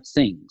are bad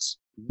things.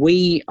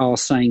 We are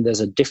saying there's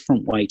a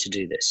different way to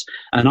do this.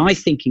 And I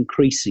think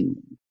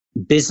increasingly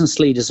business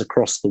leaders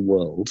across the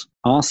world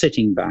are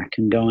sitting back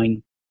and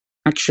going,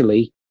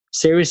 actually,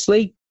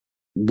 seriously?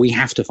 We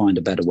have to find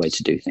a better way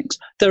to do things.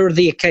 There are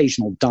the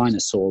occasional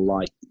dinosaur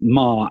like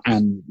Ma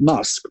and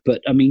Musk,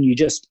 but I mean, you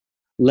just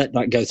let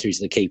that go through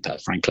to the keeper,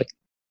 frankly.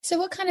 So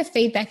what kind of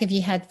feedback have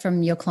you had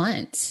from your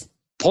clients?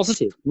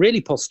 Positive, really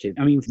positive.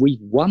 I mean, we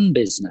won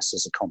business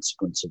as a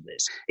consequence of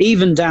this,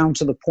 even down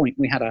to the point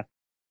we had a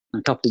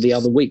a couple the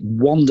other week,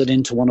 wandered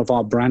into one of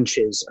our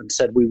branches and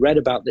said, we read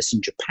about this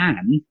in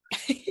Japan.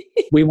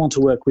 We want to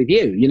work with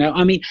you.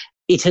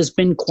 It has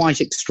been quite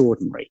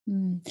extraordinary.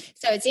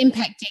 So it's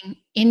impacting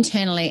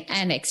internally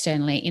and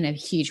externally in a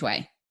huge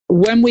way.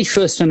 When we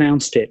first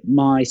announced it,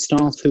 my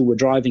staff who were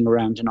driving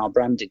around in our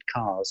branded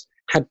cars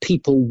had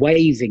people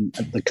waving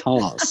at the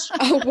cars.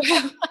 Oh,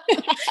 wow.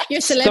 You're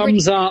a celebrity.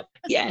 Thumbs up.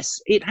 Yes,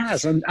 it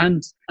has.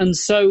 And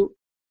so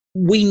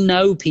we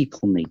know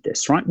people need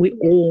this, right? We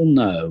all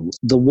know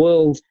the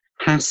world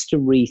has to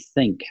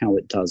rethink how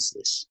it does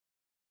this.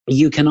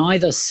 You can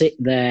either sit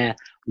there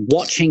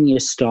watching your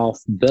staff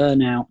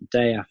burn out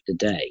day after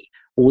day,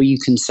 or you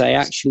can say,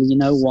 actually, you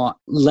know what?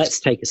 Let's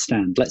take a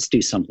stand. Let's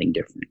do something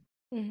different.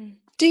 Mm-hmm.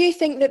 Do you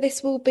think that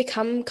this will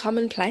become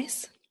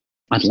commonplace?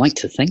 I'd like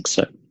to think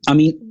so.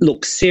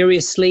 Look,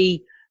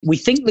 seriously, we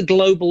think the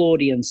global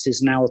audience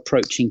is now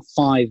approaching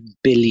 5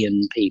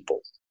 billion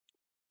people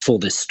for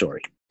this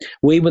story.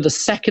 We were the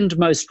second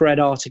most read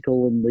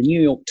article in the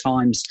New York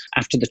Times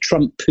after the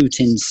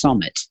Trump-Putin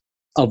summit,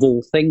 of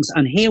all things.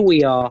 And here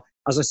we are.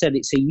 As I said,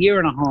 it's a year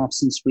and a half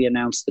since we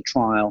announced the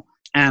trial,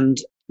 and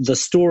the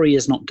story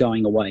is not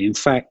going away. In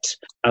fact,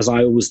 as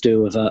I always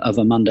do of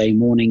a Monday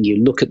morning,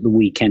 you look at the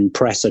weekend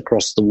press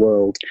across the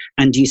world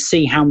and you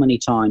see how many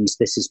times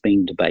this is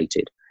being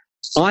debated.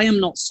 I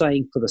am not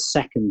saying for the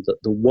second that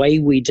the way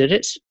we did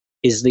it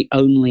is the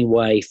only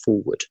way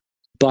forward,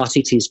 but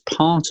it is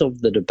part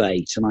of the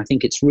debate, and I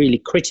think it's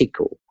really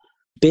critical.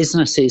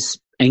 Businesses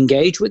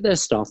engage with their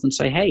staff and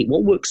say, hey,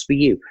 what works for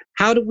you?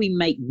 How do we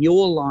make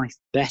your life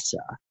better?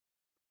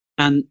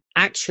 And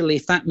actually,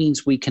 if that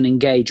means we can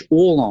engage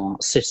all our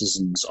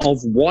citizens of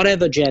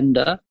whatever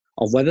gender,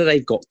 of whether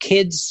they've got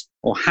kids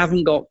or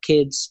haven't got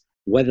kids,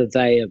 whether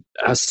they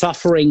are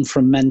suffering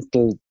from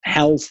mental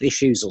health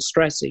issues or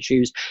stress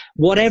issues,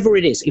 whatever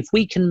it is, if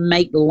we can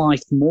make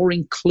life more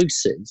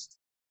inclusive,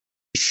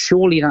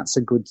 surely that's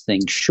a good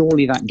thing.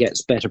 Surely that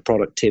gets better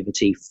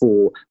productivity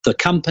for the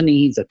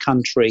company, the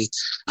country,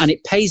 and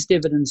it pays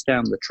dividends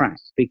down the track,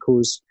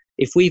 because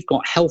if we've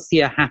got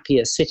healthier,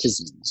 happier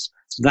citizens,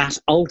 that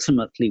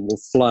ultimately will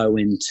flow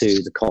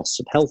into the costs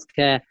of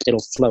healthcare.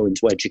 It'll flow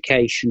into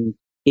education.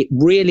 It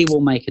really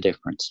will make a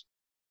difference.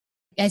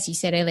 As you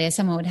said earlier,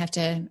 someone would have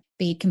to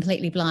be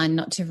completely blind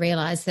not to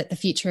realise that the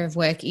future of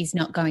work is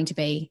not going to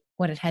be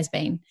what it has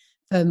been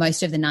for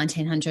most of the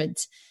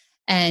 1900s.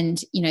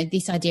 And,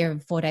 this idea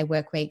of a 4-day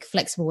work week,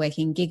 flexible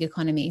working, gig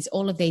economies,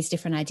 all of these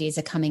different ideas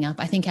are coming up.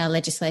 I think our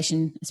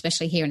legislation,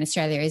 especially here in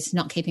Australia, is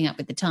not keeping up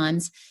with the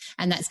times.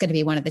 And that's going to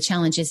be one of the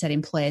challenges that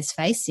employers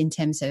face in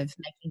terms of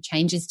making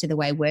changes to the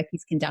way work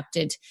is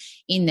conducted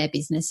in their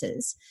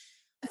businesses.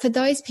 For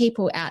those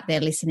people out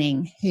there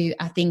listening who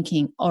are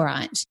thinking, all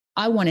right,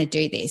 I want to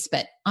do this,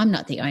 but I'm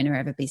not the owner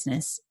of a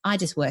business. I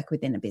just work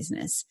within a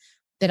business,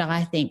 but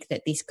I think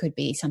that this could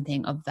be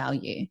something of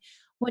value.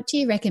 What do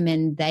you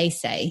recommend they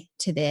say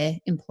to their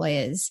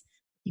employers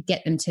to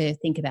get them to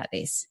think about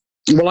this?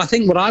 Well, I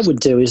think what I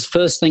would do is,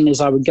 first thing is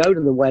I would go to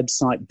the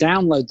website,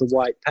 download the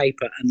white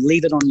paper and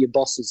leave it on your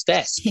boss's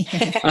desk.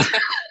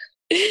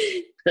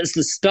 That's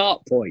the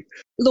start point.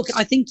 Look,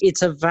 I think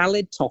it's a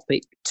valid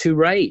topic to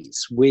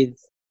raise with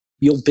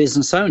your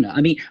business owner.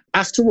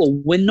 After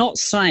all, we're not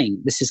saying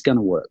this is going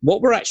to work.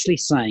 What we're actually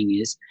saying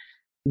is,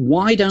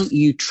 why don't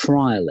you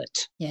trial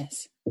it?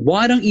 Yes.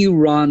 Why don't you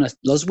run,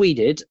 as we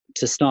did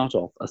to start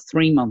off, a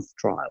 3-month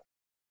trial?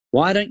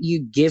 Why don't you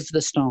give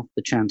the staff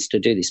the chance to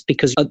do this?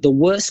 Because the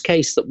worst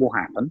case that will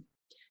happen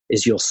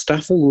is your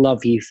staff will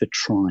love you for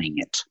trying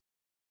it,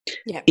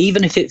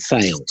 even if it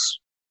fails,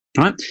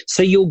 right?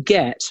 So you'll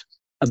get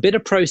a bit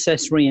of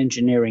process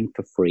re-engineering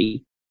for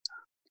free.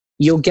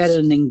 You'll get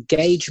an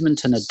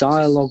engagement and a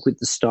dialogue with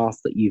the staff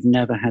that you've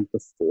never had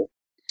before.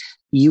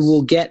 You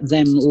will get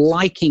them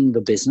liking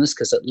the business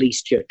because at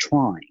least you're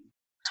trying.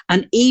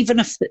 And even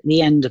if at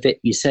the end of it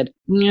you said,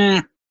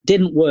 nah,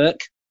 didn't work,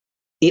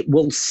 it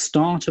will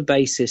start a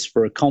basis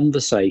for a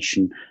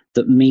conversation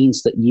that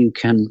means that you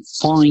can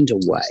find a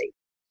way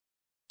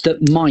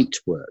that might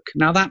work.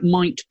 Now, that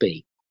might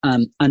be a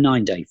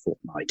 9-day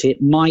fortnight.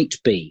 It might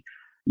be,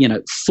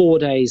 4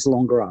 days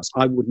longer hours.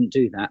 I wouldn't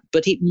do that,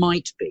 but it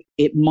might be.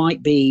 It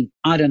might be,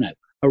 I don't know,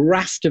 a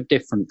raft of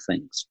different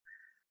things.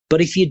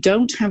 But if you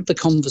don't have the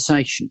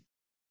conversation,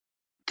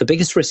 the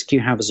biggest risk you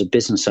have as a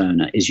business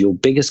owner is your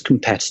biggest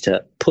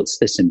competitor puts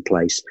this in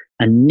place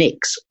and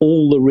nicks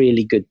all the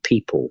really good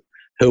people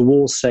who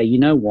all say, you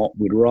know what,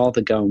 we'd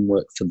rather go and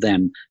work for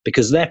them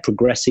because they're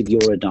progressive,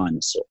 you're a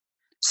dinosaur.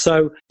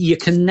 So you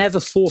can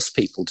never force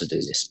people to do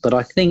this, but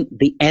I think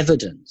the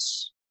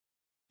evidence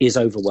is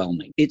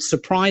overwhelming. It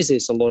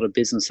surprises a lot of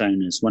business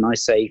owners when I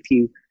say, if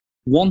you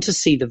want to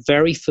see the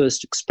very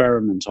first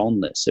experiment on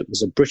this, it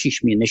was a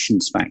British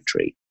munitions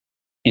factory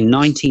in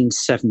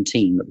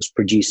 1917 that was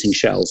producing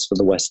shells for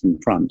the Western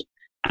Front.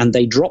 And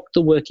they dropped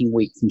the working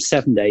week from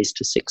 7 days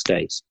to 6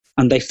 days.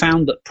 And they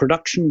found that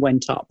production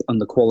went up and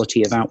the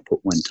quality of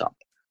output went up.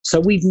 So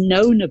we've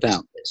known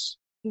about this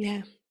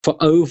for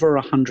over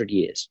 100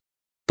 years.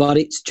 But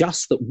it's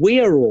just that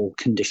we're all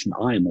conditioned.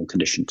 I am all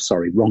conditioned.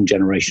 Sorry, wrong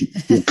generation.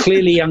 You're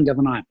clearly younger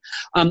than I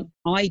am.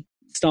 I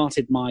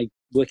started my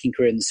working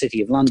career in the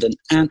City of London,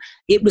 and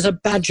it was a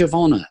badge of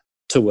honour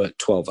to work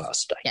 12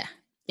 hours a day.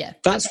 Yeah.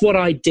 That's what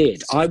I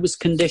did. I was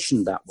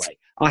conditioned that way.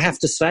 I have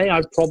to say,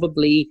 I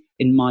probably,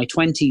 in my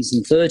 20s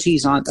and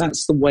 30s,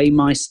 that's the way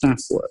my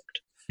staff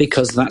worked,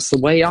 because that's the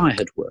way I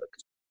had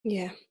worked.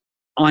 Yeah.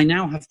 I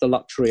now have the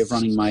luxury of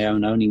running my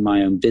own, owning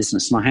my own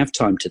business, and I have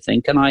time to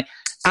think, and I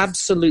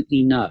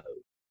absolutely know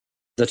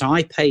that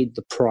I paid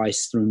the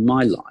price through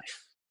my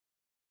life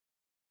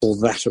for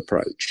that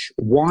approach.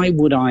 Why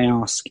would I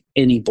ask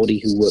anybody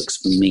who works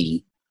for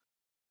me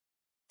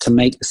to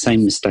make the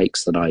same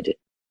mistakes that I did?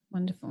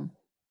 Wonderful.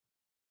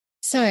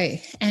 So,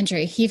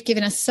 Andrew, you've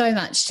given us so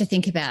much to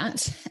think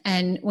about,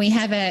 and we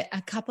have a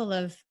couple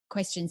of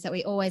questions that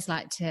we always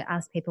like to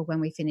ask people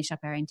when we finish up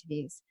our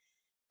interviews.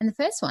 And the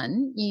first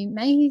one, you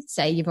may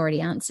say you've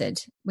already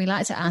answered. We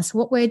like to ask,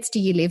 what words do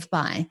you live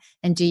by,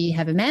 and do you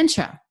have a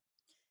mantra?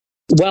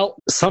 Well,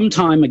 some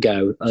time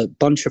ago, a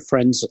bunch of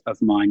friends of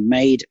mine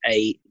made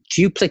a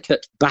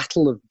duplicate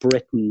Battle of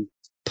Britain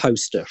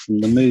poster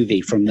from the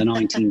movie from the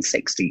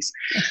 1960s.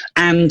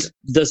 And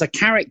there's a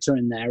character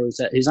in there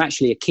who's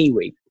actually a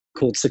Kiwi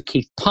called Sir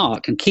Keith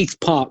Park. And Keith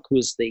Park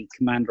was the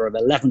commander of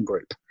 11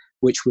 Group,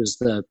 which was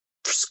the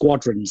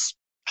squadrons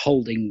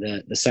holding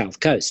the South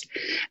Coast.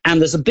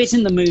 And there's a bit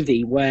in the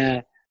movie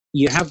where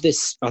you have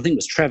this, I think it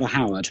was Trevor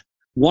Howard,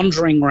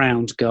 wandering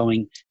around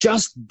going,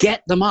 just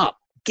get them up.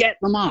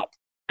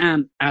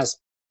 And as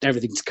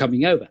everything's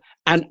coming over.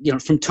 And,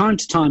 from time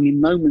to time in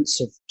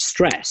moments of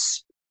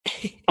stress,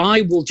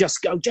 I will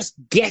just go, just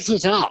get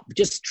it up,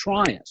 just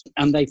try it.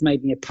 And they've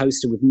made me a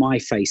poster with my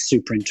face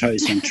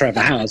superimposed on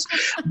Trevor Howard's.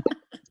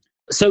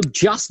 So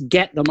just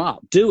get them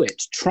up, do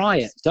it, try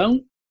it.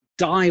 Don't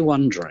die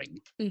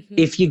wondering. Mm-hmm.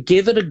 If you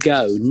give it a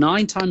go,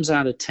 9 times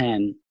out of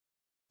 10,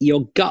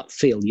 your gut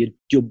feel,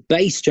 your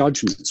base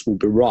judgments will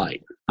be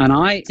right. And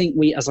I think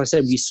as I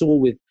said, we saw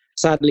with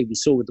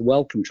the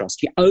Wellcome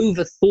Trust, you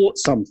overthought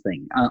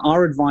something.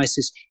 Our advice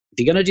is, if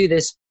you're going to do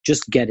this,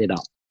 just get it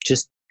up.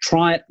 Just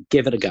try it,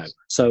 give it a go.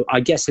 So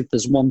I guess if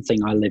there's one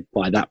thing I live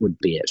by, that would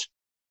be it.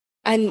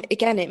 And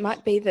again, it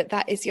might be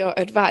that is your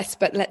advice,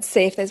 but let's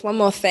see if there's one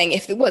more thing.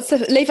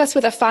 Leave us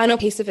with a final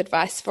piece of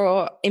advice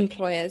for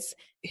employers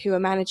who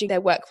are managing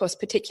their workforce,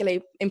 particularly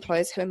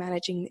employers who are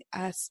managing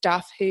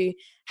staff who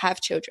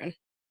have children.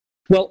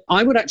 Well,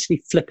 I would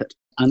actually flip it.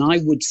 And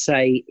I would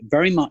say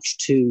very much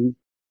to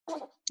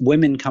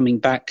women coming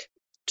back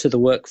to the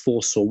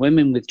workforce or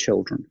women with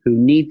children who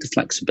need the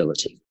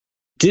flexibility.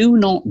 Do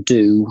not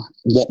do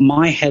what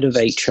my head of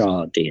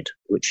HR did,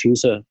 which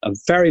she's a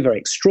very, very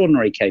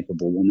extraordinary,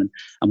 capable woman.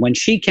 And when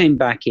she came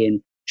back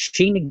in,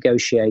 she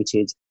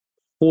negotiated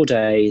 4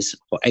 days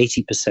for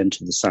 80%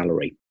 of the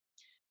salary.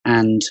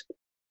 And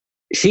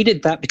she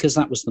did that because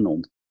that was the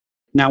norm.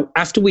 Now,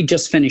 after we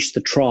just finished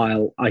the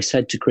trial, I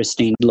said to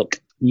Christine, look,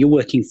 you're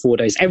working 4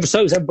 days.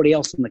 So is everybody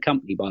else in the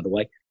company, by the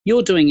way.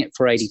 You're doing it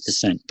for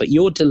 80%, but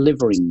you're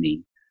delivering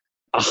me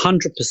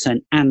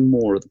 100% and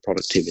more of the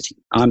productivity.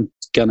 I'm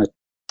going to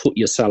put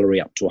your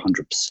salary up to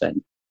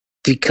 100%,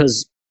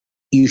 because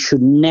you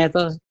should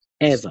never,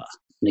 ever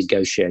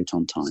negotiate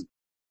on time.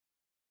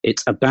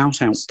 It's about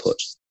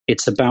output.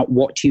 It's about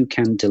what you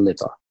can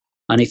deliver.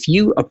 And if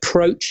you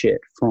approach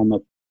it from a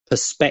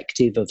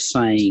perspective of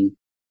saying,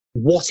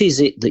 what is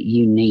it that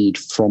you need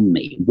from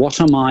me? What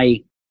am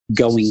I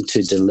going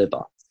to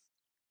deliver?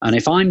 And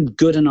if I'm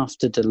good enough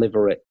to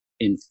deliver it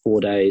in 4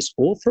 days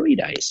or 3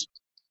 days,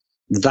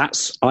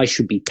 I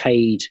should be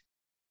paid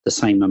the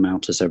same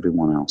amount as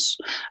everyone else.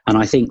 And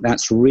I think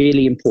that's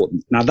really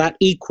important. Now, that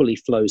equally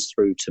flows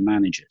through to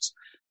managers.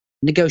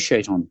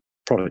 Negotiate on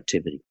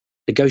productivity.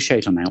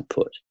 Negotiate on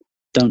output.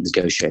 Don't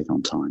negotiate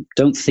on time.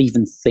 Don't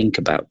even think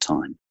about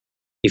time.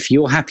 If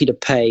you're happy to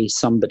pay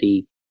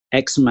somebody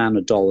X amount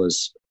of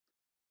dollars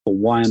for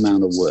Y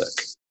amount of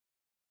work,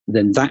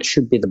 then that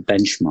should be the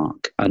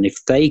benchmark. And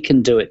if they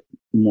can do it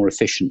more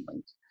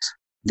efficiently,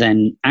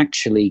 then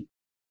actually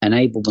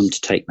enable them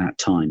to take that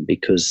time,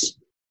 because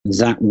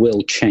that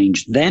will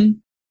change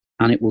them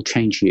and it will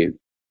change you.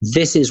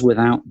 This is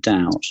without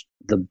doubt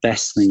the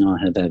best thing I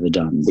have ever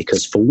done,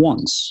 because for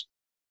once,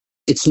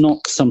 it's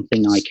not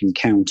something I can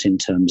count in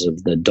terms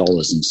of the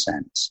dollars and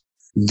cents.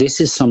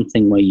 This is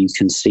something where you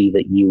can see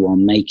that you are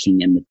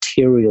making a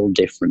material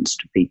difference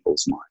to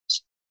people's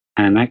lives.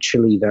 And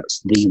actually, that's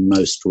the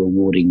most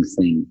rewarding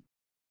thing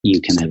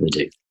you can ever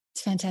do.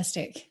 It's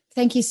fantastic.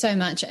 Thank you so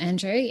much,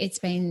 Andrew. It's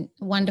been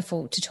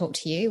wonderful to talk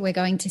to you. We're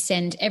going to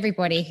send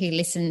everybody who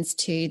listens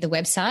to the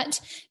website,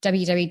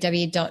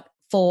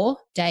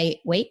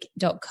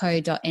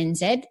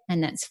 www.4dayweek.co.nz,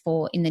 and that's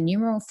 4 in the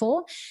numeral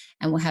 4.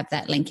 And we'll have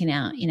that link in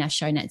our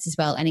show notes as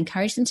well, and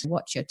encourage them to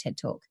watch your TED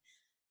Talk.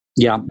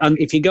 Yeah.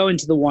 If you go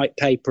into the white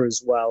paper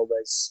as well,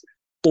 there's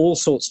all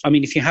sorts. I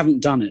mean, if you haven't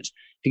done it,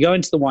 if you go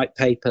into the white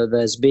paper,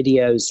 there's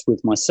videos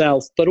with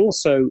myself, but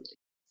also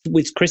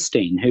with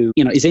Christine, who,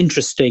 is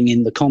interesting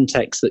in the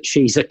context that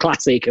she's a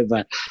classic of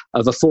a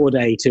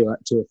 4-day to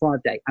a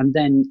 5-day. And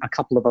then a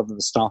couple of other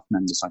staff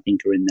members, I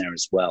think, are in there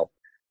as well,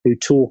 who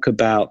talk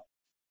about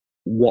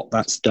what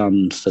that's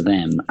done for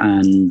them.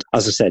 And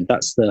as I said,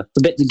 that's the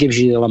bit that gives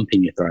you the lump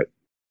in your throat.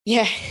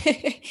 Yeah.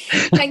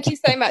 Thank you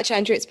so much,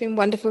 Andrew. It's been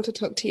wonderful to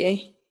talk to you.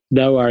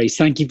 No worries.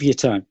 Thank you for your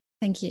time.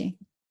 Thank you.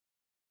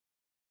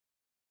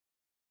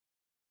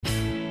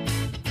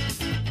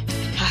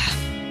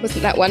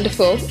 Wasn't that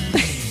wonderful?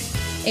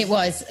 It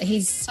was.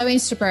 He's so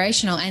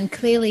inspirational and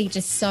clearly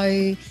just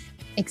so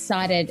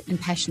excited and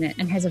passionate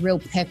and has a real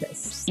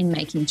purpose in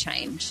making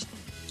change.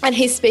 And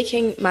he's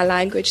speaking my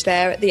language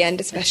there at the end,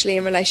 especially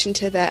in relation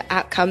to the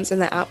outcomes and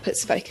the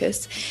outputs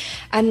focus.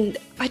 And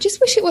I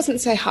just wish it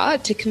wasn't so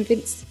hard to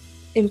convince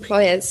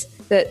employers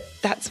that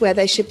that's where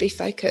they should be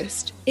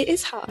focused. It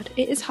is hard.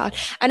 It is hard.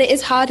 And it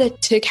is harder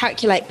to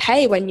calculate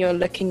pay when you're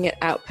looking at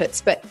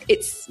outputs, but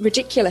it's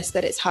ridiculous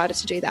that it's harder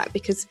to do that,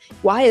 because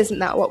why isn't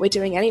that what we're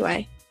doing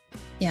anyway?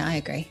 Yeah, I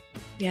agree.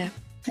 Yeah.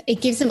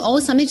 It gives them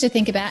all something to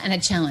think about and a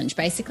challenge.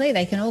 Basically,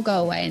 they can all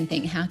go away and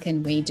think, how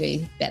can we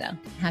do better?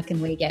 How can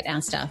we get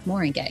our staff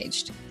more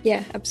engaged?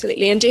 Yeah,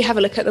 absolutely. And do have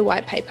a look at the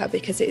white paper,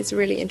 because it is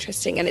really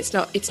interesting, and it's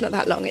not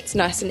that long. It's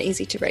nice and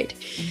easy to read.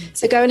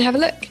 So go and have a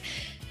look.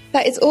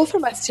 That is all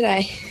from us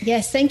today.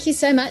 Yes, thank you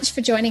so much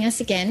for joining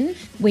us again.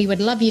 We would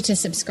love you to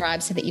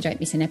subscribe so that you don't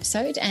miss an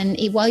episode. And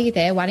while you're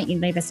there, why don't you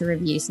leave us a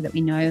review so that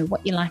we know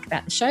what you like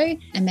about the show,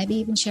 and maybe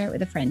even share it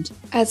with a friend.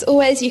 As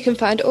always, you can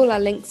find all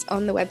our links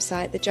on the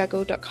website,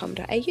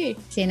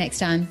 thejuggle.com.au. See you next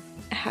time.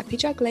 Happy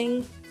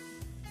juggling.